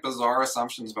making like bizarre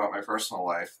assumptions about my personal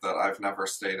life that I've never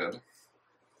stated.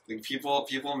 Like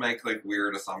people make like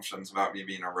weird assumptions about me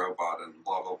being a robot and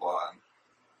blah blah blah, and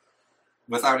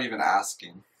without even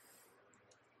asking.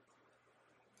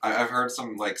 I've heard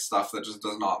some like stuff that just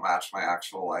does not match my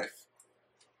actual life.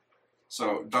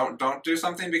 So don't do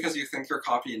something because you think you're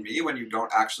copying me when you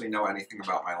don't actually know anything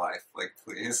about my life. Like,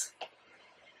 please.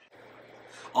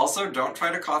 Also, don't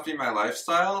try to copy my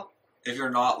lifestyle if you're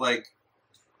not like,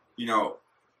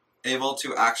 able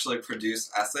to actually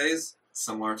produce essays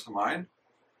similar to mine.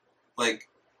 Like,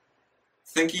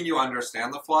 thinking you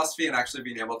understand the philosophy and actually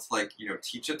being able to, like,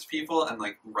 teach it to people and,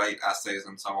 like, write essays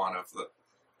and so on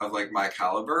of like, my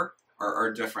caliber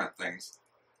are different things.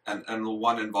 And the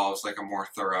one involves, like, a more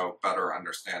thorough, better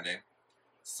understanding.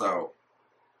 So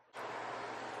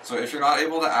if you're not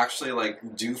able to actually,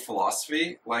 like, do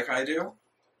philosophy like I do,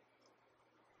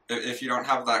 if you don't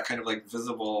have that kind of like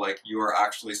visible, like you are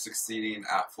actually succeeding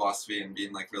at philosophy and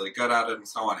being like really good at it and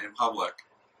so on in public,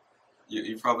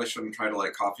 you probably shouldn't try to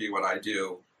like copy what I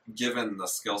do given the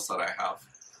skill set I have.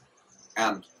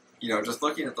 And just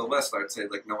looking at the list, I'd say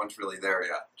like no one's really there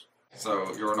yet.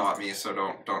 So you're not me, so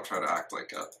don't try to act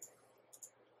like it.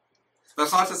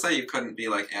 That's not to say you couldn't be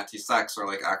like anti-sex or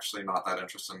like actually not that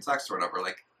interested in sex or whatever.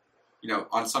 Like,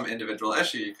 on some individual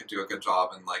issue, you could do a good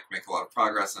job and like make a lot of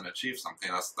progress and achieve something.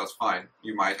 That's fine.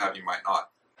 You might have, you might not.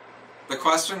 The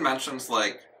question mentions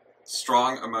like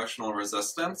strong emotional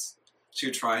resistance to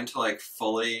trying to like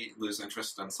fully lose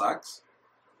interest in sex.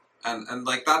 And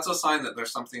like that's a sign that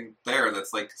there's something there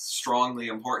that's like strongly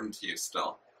important to you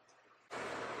still.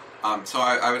 So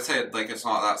I would say like it's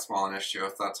not that small an issue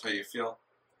if that's how you feel.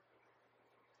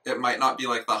 It might not be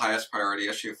like the highest priority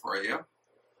issue for you,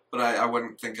 but I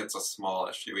wouldn't think it's a small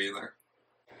issue either.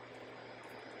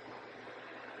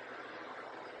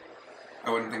 I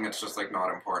wouldn't think it's just like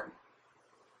not important.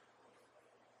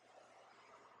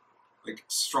 Like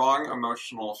strong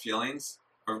emotional feelings,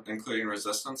 including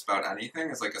resistance about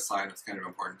anything, is like a sign it's kind of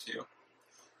important to you.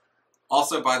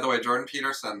 Also, by the way, Jordan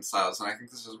Peterson says, and I think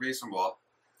this is reasonable,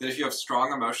 that if you have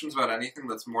strong emotions about anything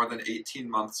that's more than 18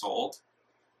 months old,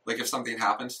 like if something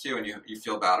happens to you and you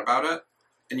feel bad about it,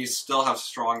 and you still have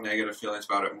strong negative feelings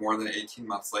about it more than 18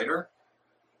 months later,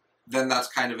 then that's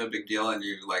kind of a big deal and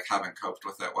you like haven't coped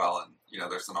with it well and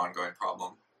there's an ongoing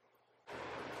problem.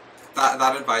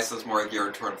 That advice is more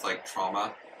geared towards like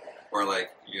trauma or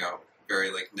like,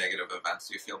 very like negative events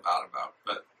you feel bad about,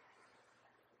 but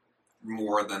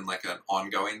more than like an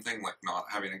ongoing thing, like not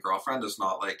having a girlfriend is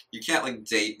not like, you can't like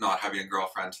date not having a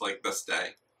girlfriend to like this day.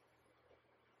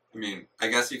 I mean, I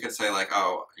guess you could say like,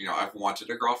 oh, I've wanted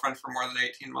a girlfriend for more than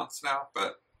 18 months now,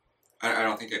 but I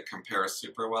don't think it compares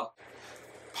super well.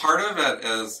 Part of it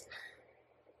is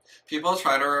people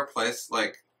try to replace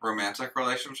like romantic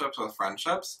relationships with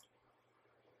friendships.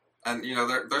 And,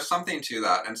 there's something to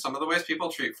that. And some of the ways people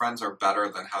treat friends are better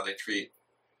than how they treat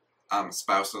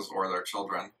spouses or their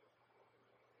children.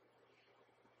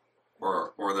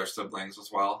 Or their siblings as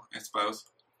well, I suppose.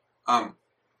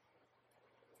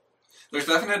 There's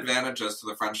definite advantages to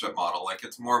the friendship model. Like,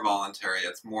 it's more voluntary.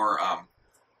 It's more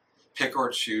pick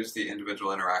or choose the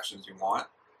individual interactions you want.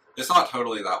 It's not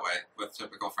totally that way with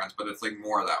typical friends, but it's, like,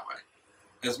 more that way.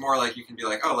 It's more like you can be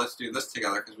like, oh, let's do this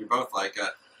together because we both like it,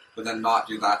 but then not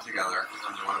do that together because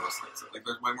only one of us likes it. Like,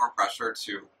 there's way more pressure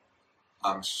to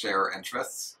share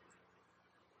interests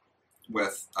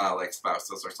with, like,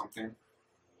 spouses or something.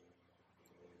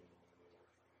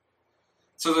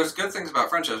 So there's good things about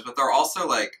friendships, but there are also,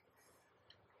 like,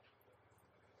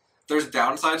 there's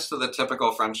downsides to the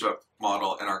typical friendship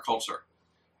model in our culture.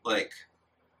 Like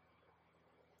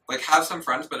have some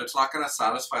friends, but it's not going to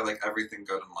satisfy, like, everything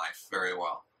good in life very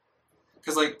well.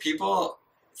 Because, like,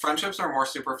 friendships are more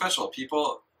superficial.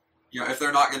 People, if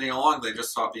they're not getting along, they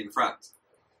just stop being friends.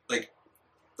 Like,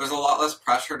 there's a lot less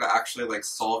pressure to actually, like,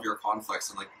 solve your conflicts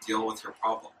and, like, deal with your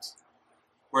problems.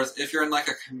 Whereas if you're in, like,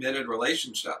 a committed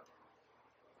relationship,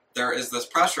 there is this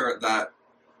pressure that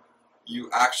you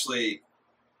actually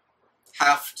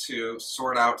have to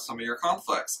sort out some of your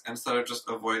conflicts instead of just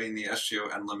avoiding the issue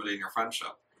and limiting your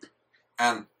friendship.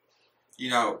 And,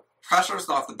 pressure is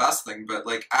not the best thing, but,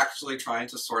 like, actually trying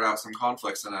to sort out some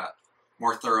conflicts in a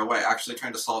more thorough way, actually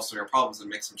trying to solve some of your problems and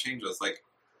make some changes. Like,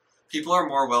 people are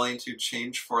more willing to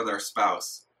change for their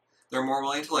spouse. They're more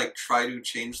willing to, like, try to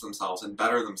change themselves and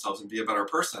better themselves and be a better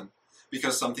person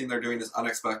because something they're doing is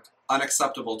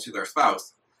unacceptable to their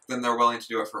spouse than they're willing to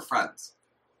do it for friends.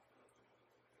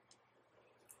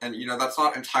 And, that's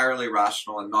not entirely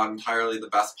rational and not entirely the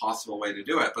best possible way to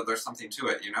do it, but there's something to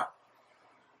it,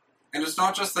 And it's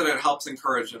not just that it helps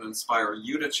encourage and inspire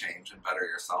you to change and better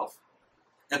yourself.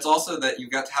 It's also that you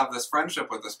get to have this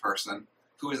friendship with this person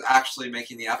who is actually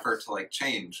making the effort to, like,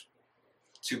 change,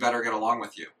 to better get along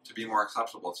with you, to be more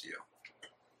acceptable to you.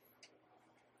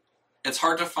 It's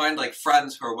hard to find, like,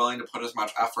 friends who are willing to put as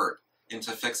much effort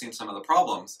into fixing some of the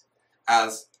problems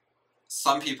as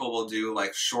some people will do,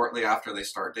 like, shortly after they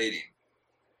start dating.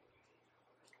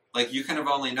 Like, you can have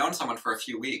only known someone for a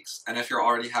few weeks, and if you're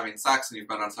already having sex and you've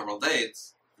been on several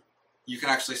dates, you can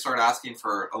actually start asking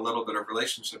for a little bit of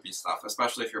relationship-y stuff,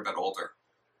 especially if you're a bit older.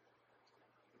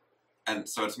 And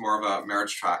so it's more of a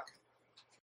marriage track.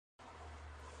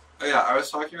 Oh yeah, I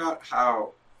was talking about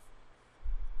how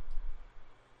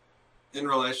in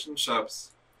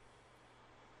relationships,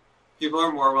 people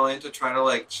are more willing to try to,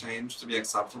 like, change to be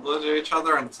acceptable to each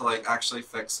other and to, like, actually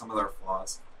fix some of their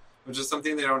flaws, which is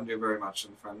something they don't do very much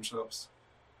in friendships.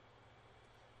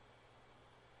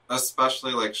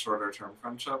 Especially, like, shorter-term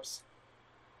friendships.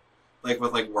 Like,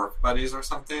 with, like, work buddies or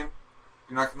something.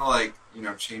 You're not gonna, like,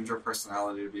 change your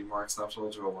personality to be more acceptable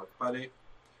to a work buddy.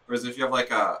 Whereas if you have, like,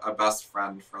 a best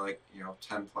friend for, like,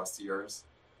 10 plus years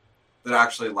that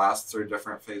actually lasts through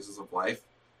different phases of life,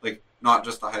 Like, not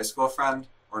just a high school friend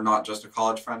or not just a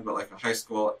college friend, but like a high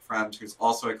school friend who's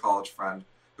also a college friend,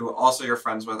 who also you're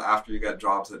friends with after you get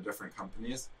jobs at different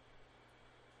companies.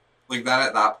 Like, then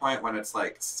at that point, when it's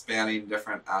like spanning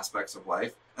different aspects of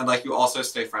life, and like you also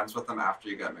stay friends with them after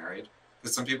you get married,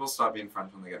 because some people stop being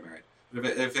friends when they get married. But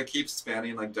if it keeps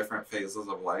spanning like different phases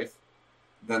of life,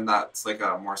 then that's like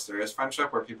a more serious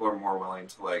friendship where people are more willing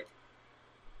to like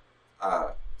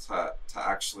to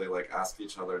actually like ask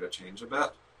each other to change a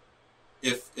bit.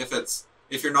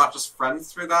 If you're not just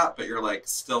friends through that, but you're like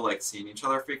still like seeing each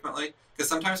other frequently, because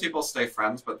sometimes people stay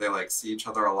friends but they like see each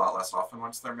other a lot less often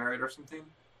once they're married or something.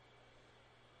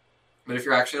 But if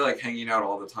you're actually like hanging out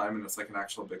all the time and it's like an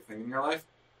actual big thing in your life,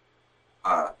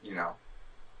 you know,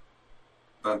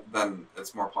 then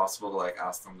it's more possible to like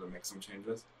ask them to make some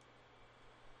changes.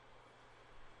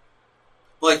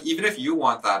 Like, even if you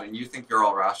want that and you think you're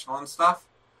all rational and stuff,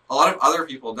 a lot of other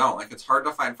people don't. Like, it's hard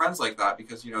to find friends like that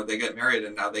because, you know, they get married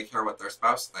and now they care what their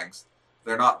spouse thinks.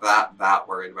 They're not that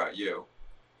worried about you.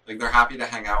 Like, they're happy to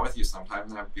hang out with you sometimes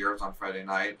and have beers on Friday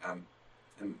night and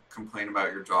complain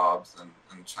about your jobs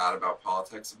and chat about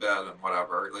politics a bit and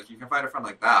whatever. Like, you can find a friend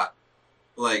like that.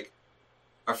 But, like,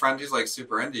 a friend who's, like,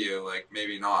 super into you, like,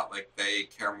 maybe not. Like, they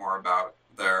care more about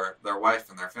their wife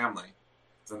and their family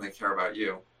than they care about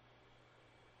you.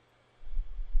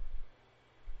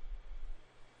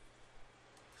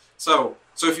 So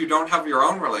if you don't have your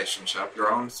own relationship,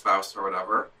 your own spouse or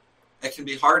whatever, it can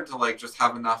be hard to like just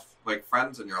have enough like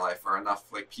friends in your life or enough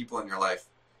like people in your life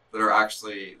that are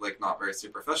actually like not very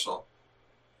superficial.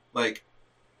 Like,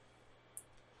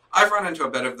 I've run into a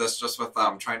bit of this just with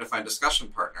trying to find discussion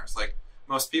partners. Like,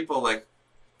 most people, like,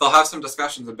 they'll have some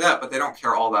discussions a bit, but they don't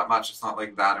care all that much. It's not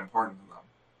like that important to them.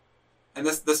 And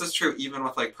this is true even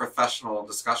with like professional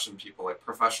discussion people, like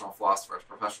professional philosophers,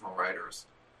 professional writers.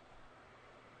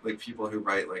 Like people who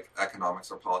write like economics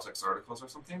or politics articles or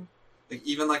something, like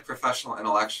even like professional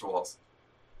intellectuals,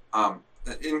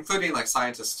 including like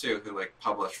scientists too, who like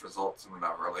publish results and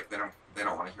whatever. Like they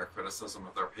don't want to hear criticism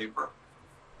of their paper,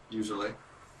 usually,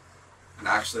 and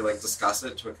actually like discuss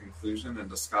it to a conclusion and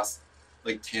discuss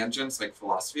like tangents like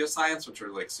philosophy of science, which are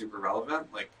like super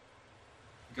relevant. Like,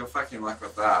 go fucking luck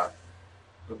with that.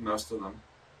 With most of them,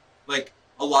 like.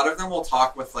 A lot of them will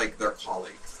talk with like their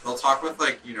colleagues. They'll talk with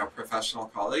like, you know, professional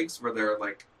colleagues where they're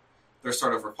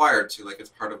sort of required to, like it's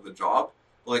part of the job.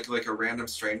 Like a random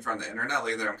stranger on the internet,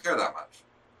 like they don't care that much.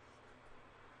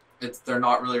 They're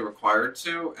not really required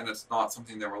to, and it's not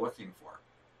something they were looking for.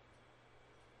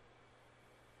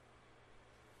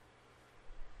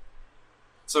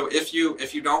 So if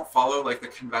you don't follow like the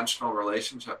conventional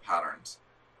relationship patterns,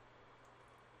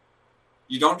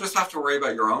 you don't just have to worry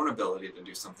about your own ability to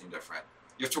do something different.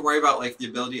 You have to worry about like the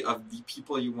ability of the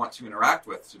people you want to interact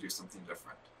with to do something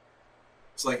different.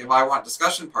 So like if I want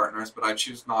discussion partners, but I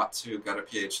choose not to get a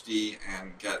PhD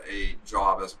and get a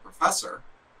job as a professor,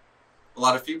 a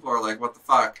lot of people are like, what the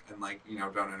fuck? And like, you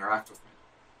know, don't interact with me.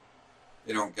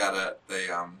 They don't get it. They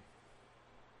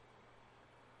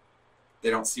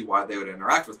don't see why they would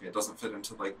interact with me. It doesn't fit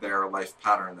into like their life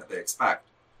pattern that they expect,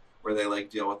 where they like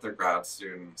deal with their grad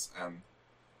students and,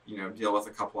 you know, deal with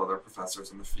a couple other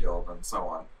professors in the field and so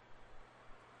on.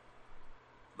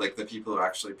 Like the people who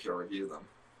actually peer review them.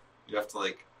 You have to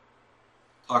like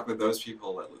talk with those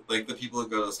people, like the people who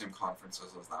go to the same conferences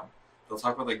as them. They'll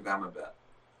talk with like them a bit.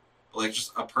 But like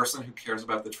just a person who cares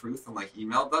about the truth and like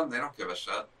emailed them, they don't give a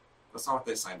shit. That's not what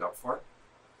they signed up for.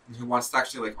 And who wants to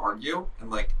actually like argue and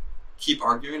like keep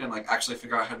arguing and like actually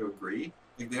figure out how to agree.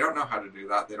 Like they don't know how to do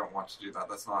that. They don't want to do that.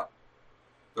 That's not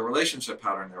the relationship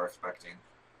pattern they were expecting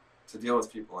to deal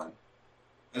with people in.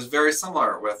 It's very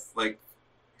similar with like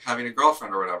having a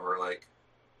girlfriend or whatever. Like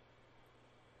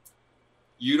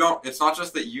it's not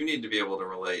just that you need to be able to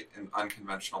relate in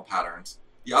unconventional patterns.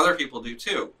 The other people do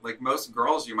too. Like most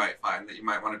girls you might find that you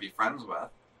might want to be friends with,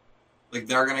 like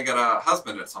they're going to get a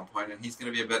husband at some point and he's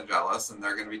going to be a bit jealous and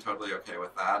they're going to be totally okay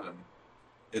with that, and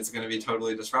it's going to be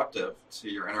totally disruptive to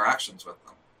your interactions with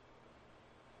them.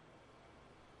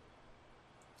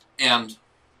 And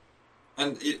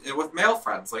with male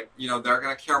friends, like, you know, they're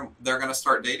going to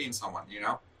start dating someone, you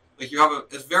know? Like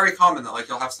it's very common that like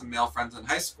you'll have some male friends in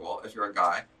high school if you're a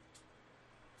guy.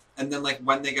 And then like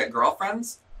when they get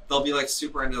girlfriends, they'll be like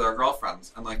super into their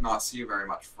girlfriends and like not see you very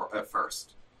much at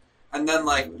first. And then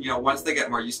like, you know, once they get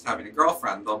more used to having a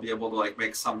girlfriend, they'll be able to like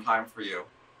make some time for you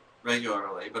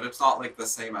regularly, but it's not like the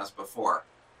same as before.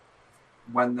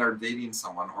 When they're dating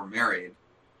someone or married,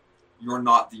 you're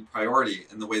not the priority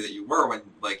in the way that you were when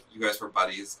like you guys were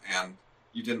buddies and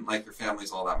you didn't like your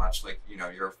families all that much. Like, you know,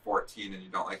 you're 14 and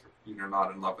you're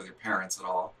not in love with your parents at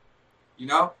all. You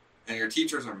know? and your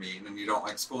teachers are mean, and you don't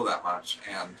like school that much,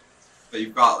 but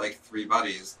you've got like 3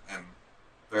 buddies, and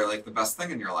they're like the best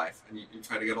thing in your life, and you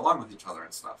try to get along with each other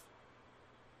and stuff.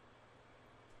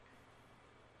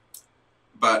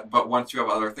 But once you have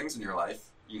other things in your life,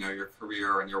 your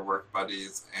career and your work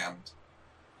buddies and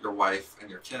your wife and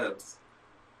your kids,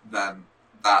 then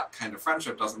that kind of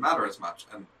friendship doesn't matter as much.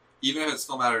 And even if it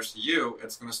still matters to you,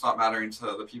 it's going to stop mattering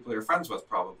to the people you're friends with,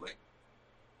 probably.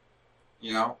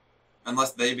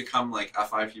 Unless they become like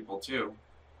FI people too,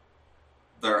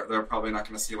 they're probably not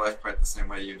going to see life quite the same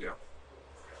way you do.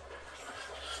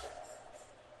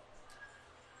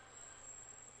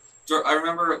 I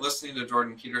remember listening to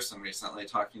Jordan Peterson recently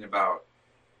talking about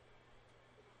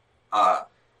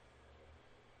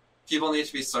people need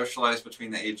to be socialized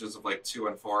between the ages of like 2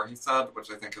 and 4, he said,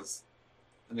 which I think is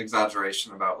an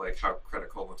exaggeration about like how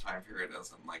critical the time period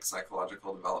is and like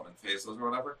psychological development phases or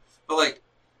whatever. But like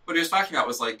what he was talking about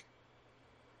was like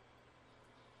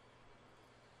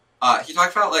he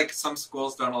talked about like some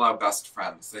schools don't allow best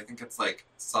friends. They think it's like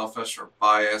selfish or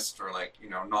biased or like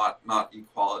not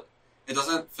equality. It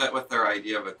doesn't fit with their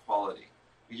idea of equality.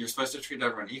 You're supposed to treat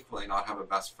everyone equally, not have a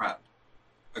best friend,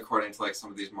 according to like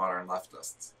some of these modern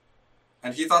leftists.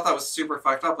 And he thought that was super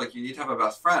fucked up. Like, you need to have a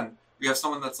best friend. You have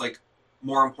someone that's like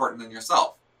more important than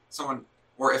yourself. Someone,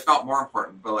 or if not more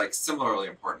important, but like similarly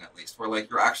important at least, where like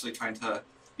you're actually trying to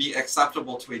be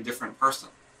acceptable to a different person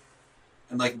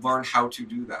and like learn how to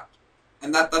do that.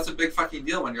 And that's a big fucking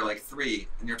deal when you're like 3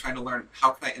 and you're trying to learn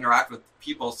how can I interact with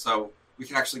people so we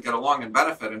can actually get along and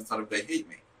benefit instead of they hate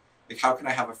me. Like, how can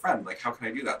I have a friend? Like, how can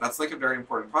I do that? That's like a very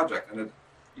important project, and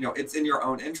it's in your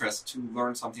own interest to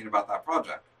learn something about that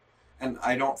project. And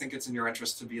I don't think it's in your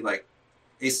interest to be like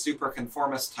a super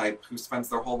conformist type who spends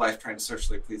their whole life trying to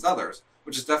socially please others,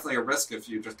 which is definitely a risk if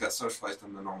you just get socialized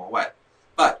in the normal way.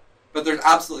 But there's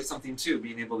absolutely something to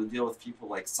being able to deal with people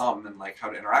like some and like how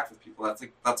to interact with people.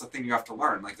 That's a thing you have to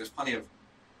learn. Like, there's plenty of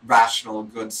rational,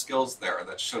 good skills there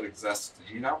that should exist,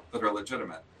 that are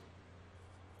legitimate.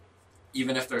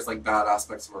 Even if there's like bad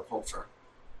aspects of our culture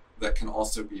that can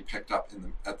also be picked up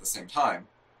at the same time,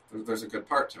 there's a good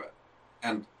part to it.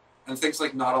 And things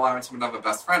like not allowing someone to have a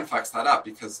best friend fucks that up,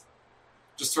 because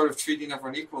just sort of treating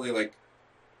everyone equally, like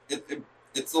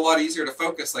it's a lot easier to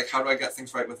focus like, how do I get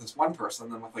things right with this one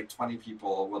person than with like 20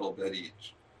 people a little bit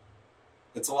each.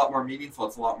 It's a lot more meaningful.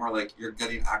 It's a lot more like you're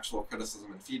getting actual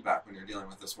criticism and feedback when you're dealing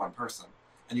with this one person.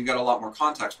 And you get a lot more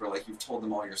context where like you've told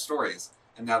them all your stories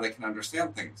and now they can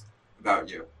understand things about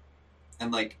you.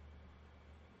 And like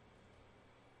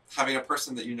having a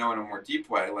person that you know in a more deep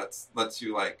way lets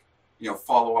you like,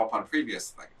 follow up on previous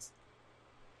things,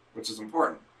 which is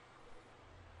important.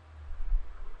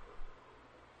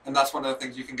 And that's one of the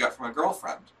things you can get from a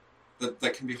girlfriend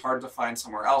that can be hard to find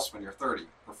somewhere else when you're 30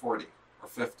 or 40 or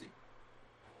 50.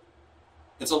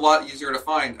 It's a lot easier to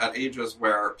find at ages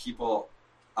where people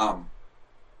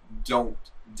don't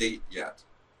date yet.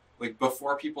 Like,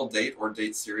 before people date or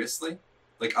date seriously,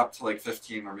 like up to like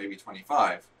 15 or maybe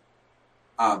 25,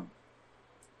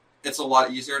 it's a lot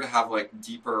easier to have like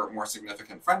deeper, more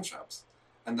significant friendships.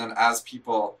 And then as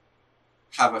people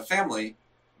have a family,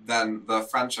 then the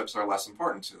friendships are less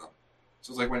important to them.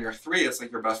 So it's like when you're 3, it's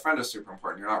like your best friend is super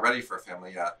important. You're not ready for a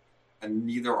family yet, and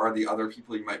neither are the other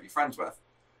people you might be friends with.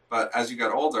 But as you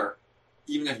get older,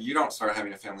 even if you don't start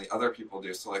having a family, other people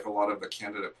do. So like a lot of the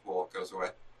candidate pool goes away.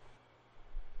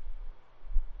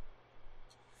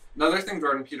 Another thing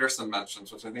Jordan Peterson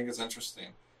mentions, which I think is interesting,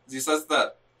 is he says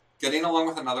that getting along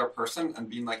with another person and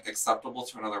being like acceptable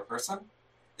to another person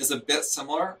is a bit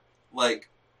similar like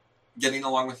getting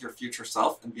along with your future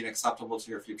self and being acceptable to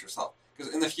your future self.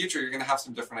 Because in the future, you're going to have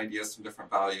some different ideas, some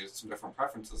different values, some different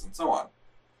preferences, and so on.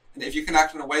 And if you can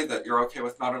act in a way that you're okay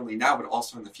with not only now, but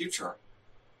also in the future,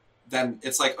 then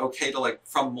it's like okay to like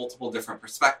from multiple different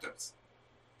perspectives.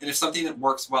 And if something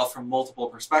works well from multiple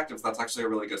perspectives, that's actually a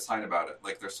really good sign about it.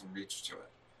 Like, there's some reach to it,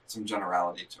 some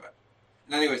generality to it.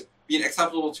 And anyways, being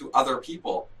acceptable to other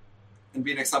people and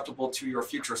being acceptable to your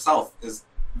future self is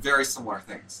very similar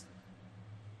things.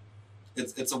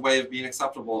 It's a way of being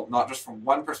acceptable, not just from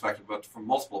one perspective, but from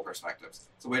multiple perspectives.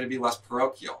 It's a way to be less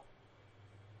parochial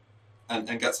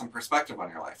and get some perspective on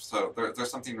your life. So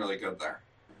there's something really good there.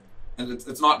 And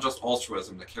it's not just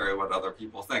altruism to care what other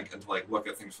people think and to like look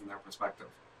at things from their perspective.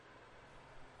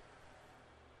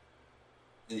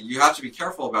 You have to be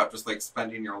careful about just like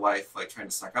spending your life like trying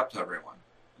to suck up to everyone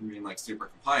and being like super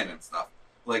compliant and stuff.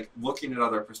 Like, looking at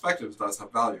other perspectives does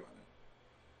have value in it.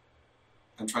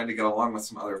 And trying to get along with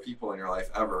some other people in your life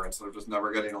ever instead of just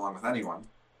never getting along with anyone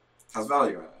has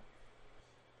value in it.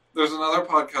 There's another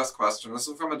podcast question. This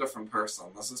is from a different person.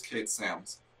 This is Kate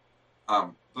Sams.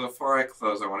 Before I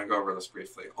close, I want to go over this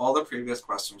briefly. All the previous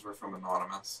questions were from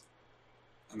Anonymous,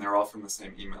 and they're all from the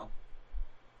same email.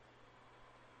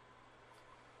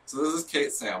 So this is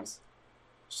Kate Sams.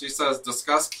 She says,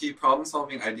 discuss key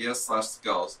problem-solving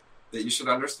ideas/skills that you should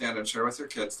understand and share with your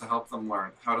kids to help them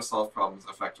learn how to solve problems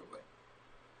effectively.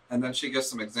 And then she gives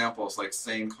some examples like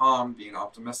staying calm, being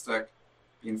optimistic,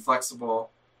 being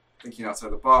flexible, thinking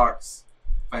outside the box,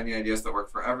 finding ideas that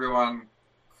work for everyone,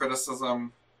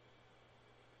 criticism,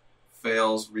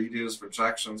 fails, redos,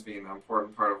 rejections being an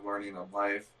important part of learning in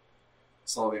life,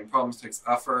 solving problems takes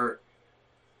effort,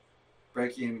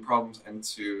 breaking problems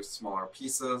into smaller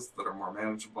pieces that are more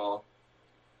manageable,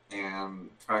 and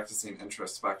practicing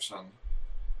introspection.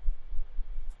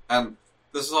 And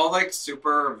this is all like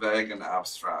super vague and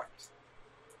abstract,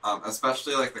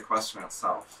 especially like the question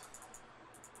itself,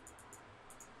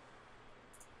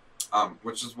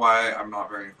 which is why I'm not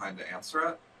very inclined to answer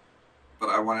it. But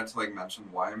I wanted to like mention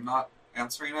why I'm not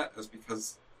answering it is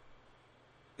because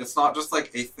it's not just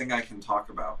like a thing I can talk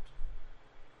about.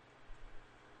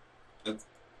 It's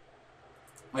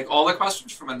like all the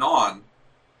questions from Anon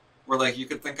were like you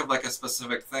could think of like a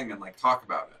specific thing and like talk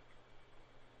about it.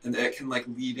 And it can like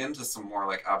lead into some more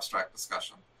like abstract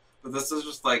discussion. But this is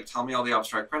just like tell me all the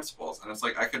abstract principles. And it's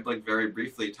like I could like very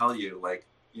briefly tell you like,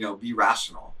 you know, be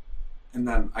rational. And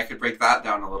then I could break that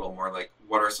down a little more, like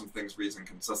what are some things reason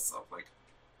consists of, like,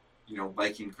 you know,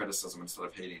 liking criticism instead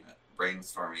of hating it,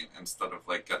 brainstorming instead of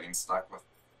like getting stuck with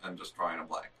and just drawing a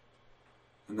blank.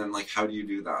 And then like how do you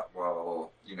do that?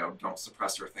 Well, you know, don't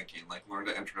suppress your thinking, like learn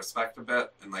to introspect a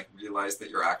bit and like realize that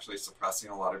you're actually suppressing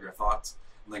a lot of your thoughts.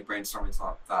 And like brainstorming's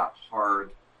not that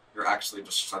hard. You're actually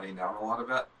just shutting down a lot of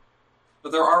it.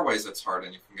 But there are ways it's hard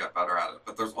and you can get better at it.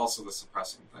 But there's also the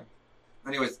suppressing thing.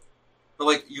 Anyways, but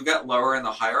like you get lower in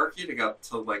the hierarchy to get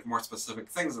to like more specific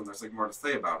things and there's like more to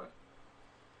say about it.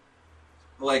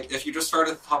 But like if you just start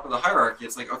at the top of the hierarchy,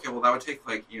 it's like, okay, well that would take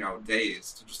like, you know,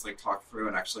 days to just like talk through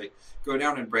and actually go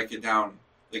down and break it down,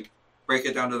 like break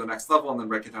it down to the next level and then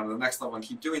break it down to the next level and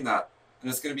keep doing that. And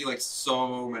it's going to be like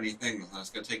so many things and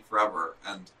it's going to take forever.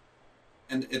 And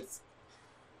it's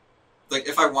like,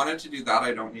 if I wanted to do that,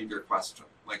 I don't need your question.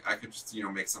 Like I could just, you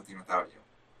know, make something without you.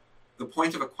 The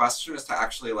point of a question is to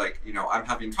actually like, you know, I'm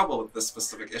having trouble with this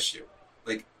specific issue.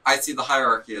 Like I see the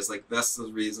hierarchy as like this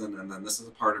is reason and then this is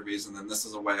a part of reason and this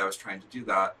is a way I was trying to do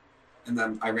that. And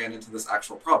then I ran into this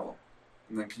actual problem.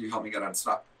 And then can you help me get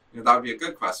unstuck? You know, that would be a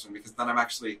good question because then I'm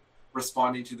actually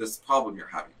responding to this problem you're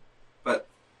having. But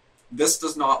this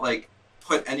does not like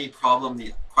put any problem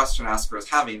the question asker is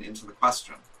having into the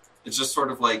question. It's just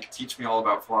sort of like teach me all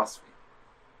about philosophy.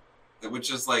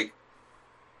 Which is like,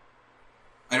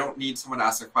 I don't need someone to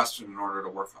ask a question in order to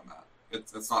work on that.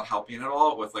 It's not helping at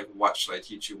all with like, what should I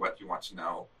teach you? What do you want to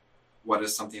know? What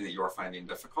is something that you're finding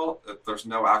difficult? There's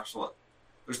no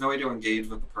way to engage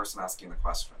with the person asking the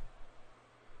question.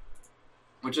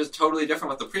 Which is totally different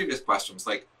with the previous questions.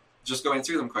 Like, just going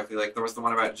through them quickly, like there was the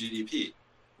one about GDP,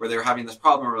 where they were having this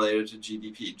problem related to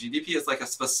GDP. GDP is like a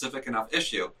specific enough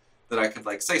issue that I could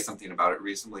like say something about it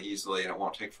reasonably easily and it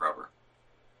won't take forever.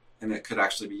 And it could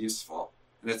actually be useful.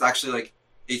 And it's actually like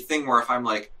a thing where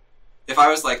if I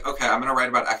was like, okay, I'm going to write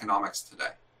about economics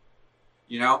today,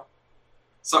 you know?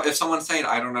 So if someone's saying,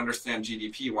 I don't understand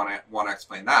GDP, want to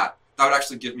explain that, that would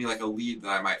actually give me like a lead that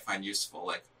I might find useful.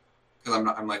 Like, because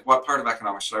I'm like, what part of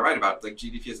economics should I write about? Like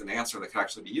GDP is an answer that could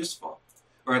actually be useful.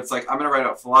 Or it's like, I'm going to write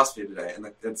about philosophy today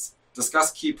and it's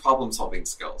discuss key problem solving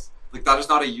skills. Like that is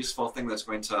not a useful thing that's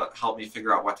going to help me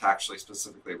figure out what to actually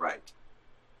specifically write.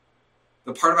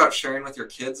 The part about sharing with your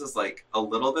kids is like a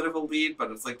little bit of a lead,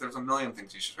 but it's like there's a million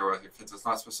things you should share with your kids. It's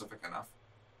not specific enough.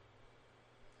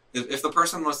 If the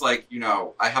person was like, you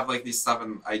know, I have like these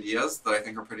 7 ideas that I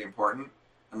think are pretty important,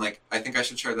 and like I think I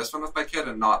should share this one with my kid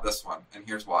and not this one, and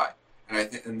here's why. And I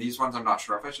think in these ones I'm not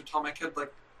sure if I should tell my kid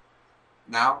like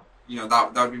now. You know,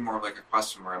 that would be more of like a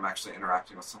question where I'm actually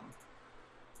interacting with someone.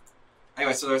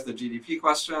 Anyway, so there's the GDP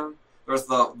question. There's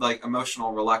the like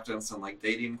emotional reluctance and like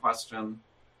dating question.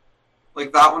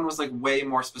 Like that one was like way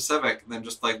more specific than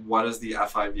just like what is the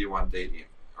FIV1 dating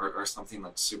or something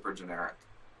like super generic.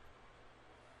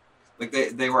 Like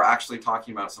they were actually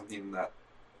talking about something that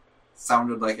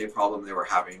sounded like a problem they were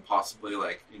having, possibly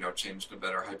like, you know, changed a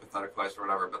bit or hypotheticalized or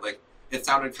whatever, but like it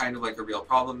sounded kind of like a real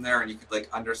problem there and you could like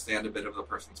understand a bit of the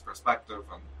person's perspective.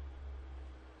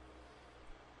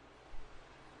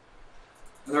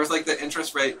 And there was like the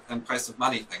interest rate and price of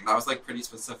money thing. That was like pretty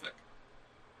specific.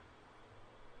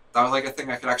 That was like a thing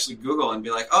I could actually Google and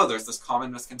be like, oh, there's this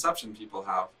common misconception people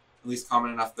have. At least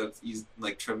common enough that it's easy,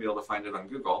 like trivial to find it on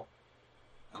Google.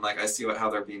 And like I see how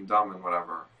they're being dumb and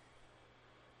whatever.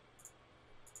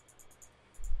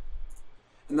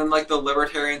 And then like the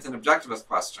libertarians and objectivist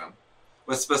question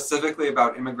was specifically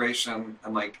about immigration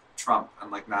and like Trump and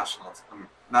like nationalism.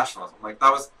 Like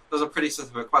that was a pretty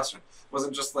specific question. It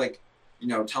wasn't just like,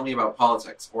 tell me about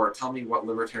politics or tell me what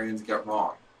libertarians get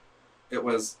wrong. It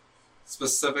was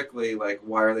specifically like,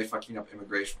 why are they fucking up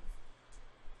immigration?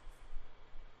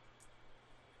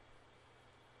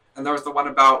 And there was the one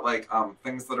about like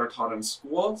things that are taught in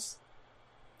schools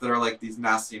that are like these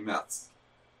nasty myths.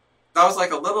 That was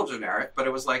like a little generic, but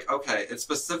it was like, okay, it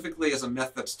specifically is a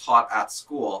myth that's taught at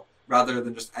school rather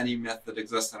than just any myth that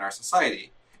exists in our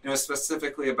society. And it was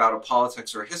specifically about a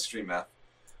politics or a history myth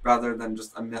rather than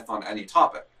just a myth on any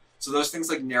topic. So those things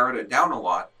like narrowed it down a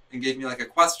lot and gave me like a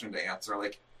question to answer.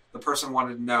 Like the person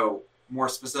wanted to know more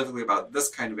specifically about this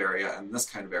kind of area and this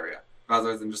kind of area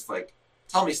rather than just like,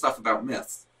 tell me stuff about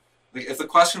myths. Like if the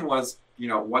question was,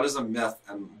 what is a myth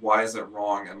and why is it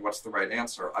wrong and what's the right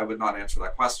answer, I would not answer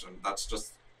that question. That's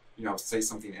just, say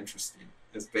something interesting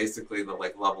is basically the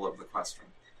like level of the question.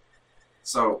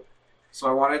 So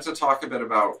I wanted to talk a bit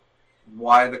about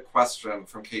why the question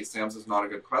from Kate Sams is not a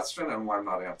good question and why I'm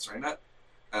not answering it.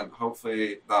 And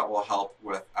hopefully that will help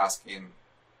with asking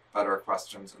better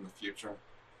questions in the future.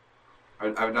 I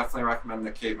would definitely recommend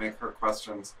that Kate make her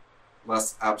questions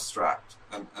less abstract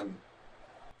and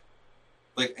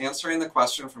like answering the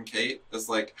question from Kate is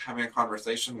like having a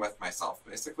conversation with myself.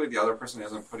 Basically, the other person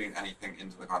isn't putting anything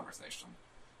into the conversation.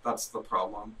 That's the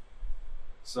problem.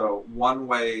 So one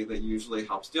way that usually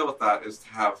helps deal with that is to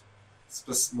have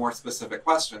more specific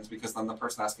questions, because then the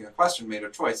person asking the question made a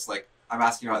choice. Like, I'm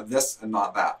asking about this and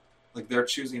not that. Like, they're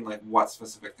choosing like what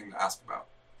specific thing to ask about.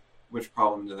 Which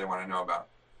problem do they want to know about?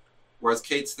 Whereas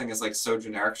Kate's thing is like so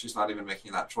generic, she's not even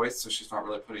making that choice, so she's not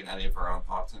really putting any of her own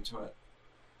thoughts into it.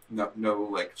 No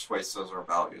like choices or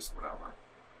values or whatever.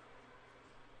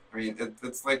 I mean,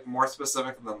 it's like more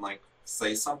specific than like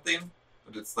say something,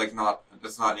 but it's like not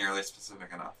nearly specific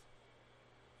enough.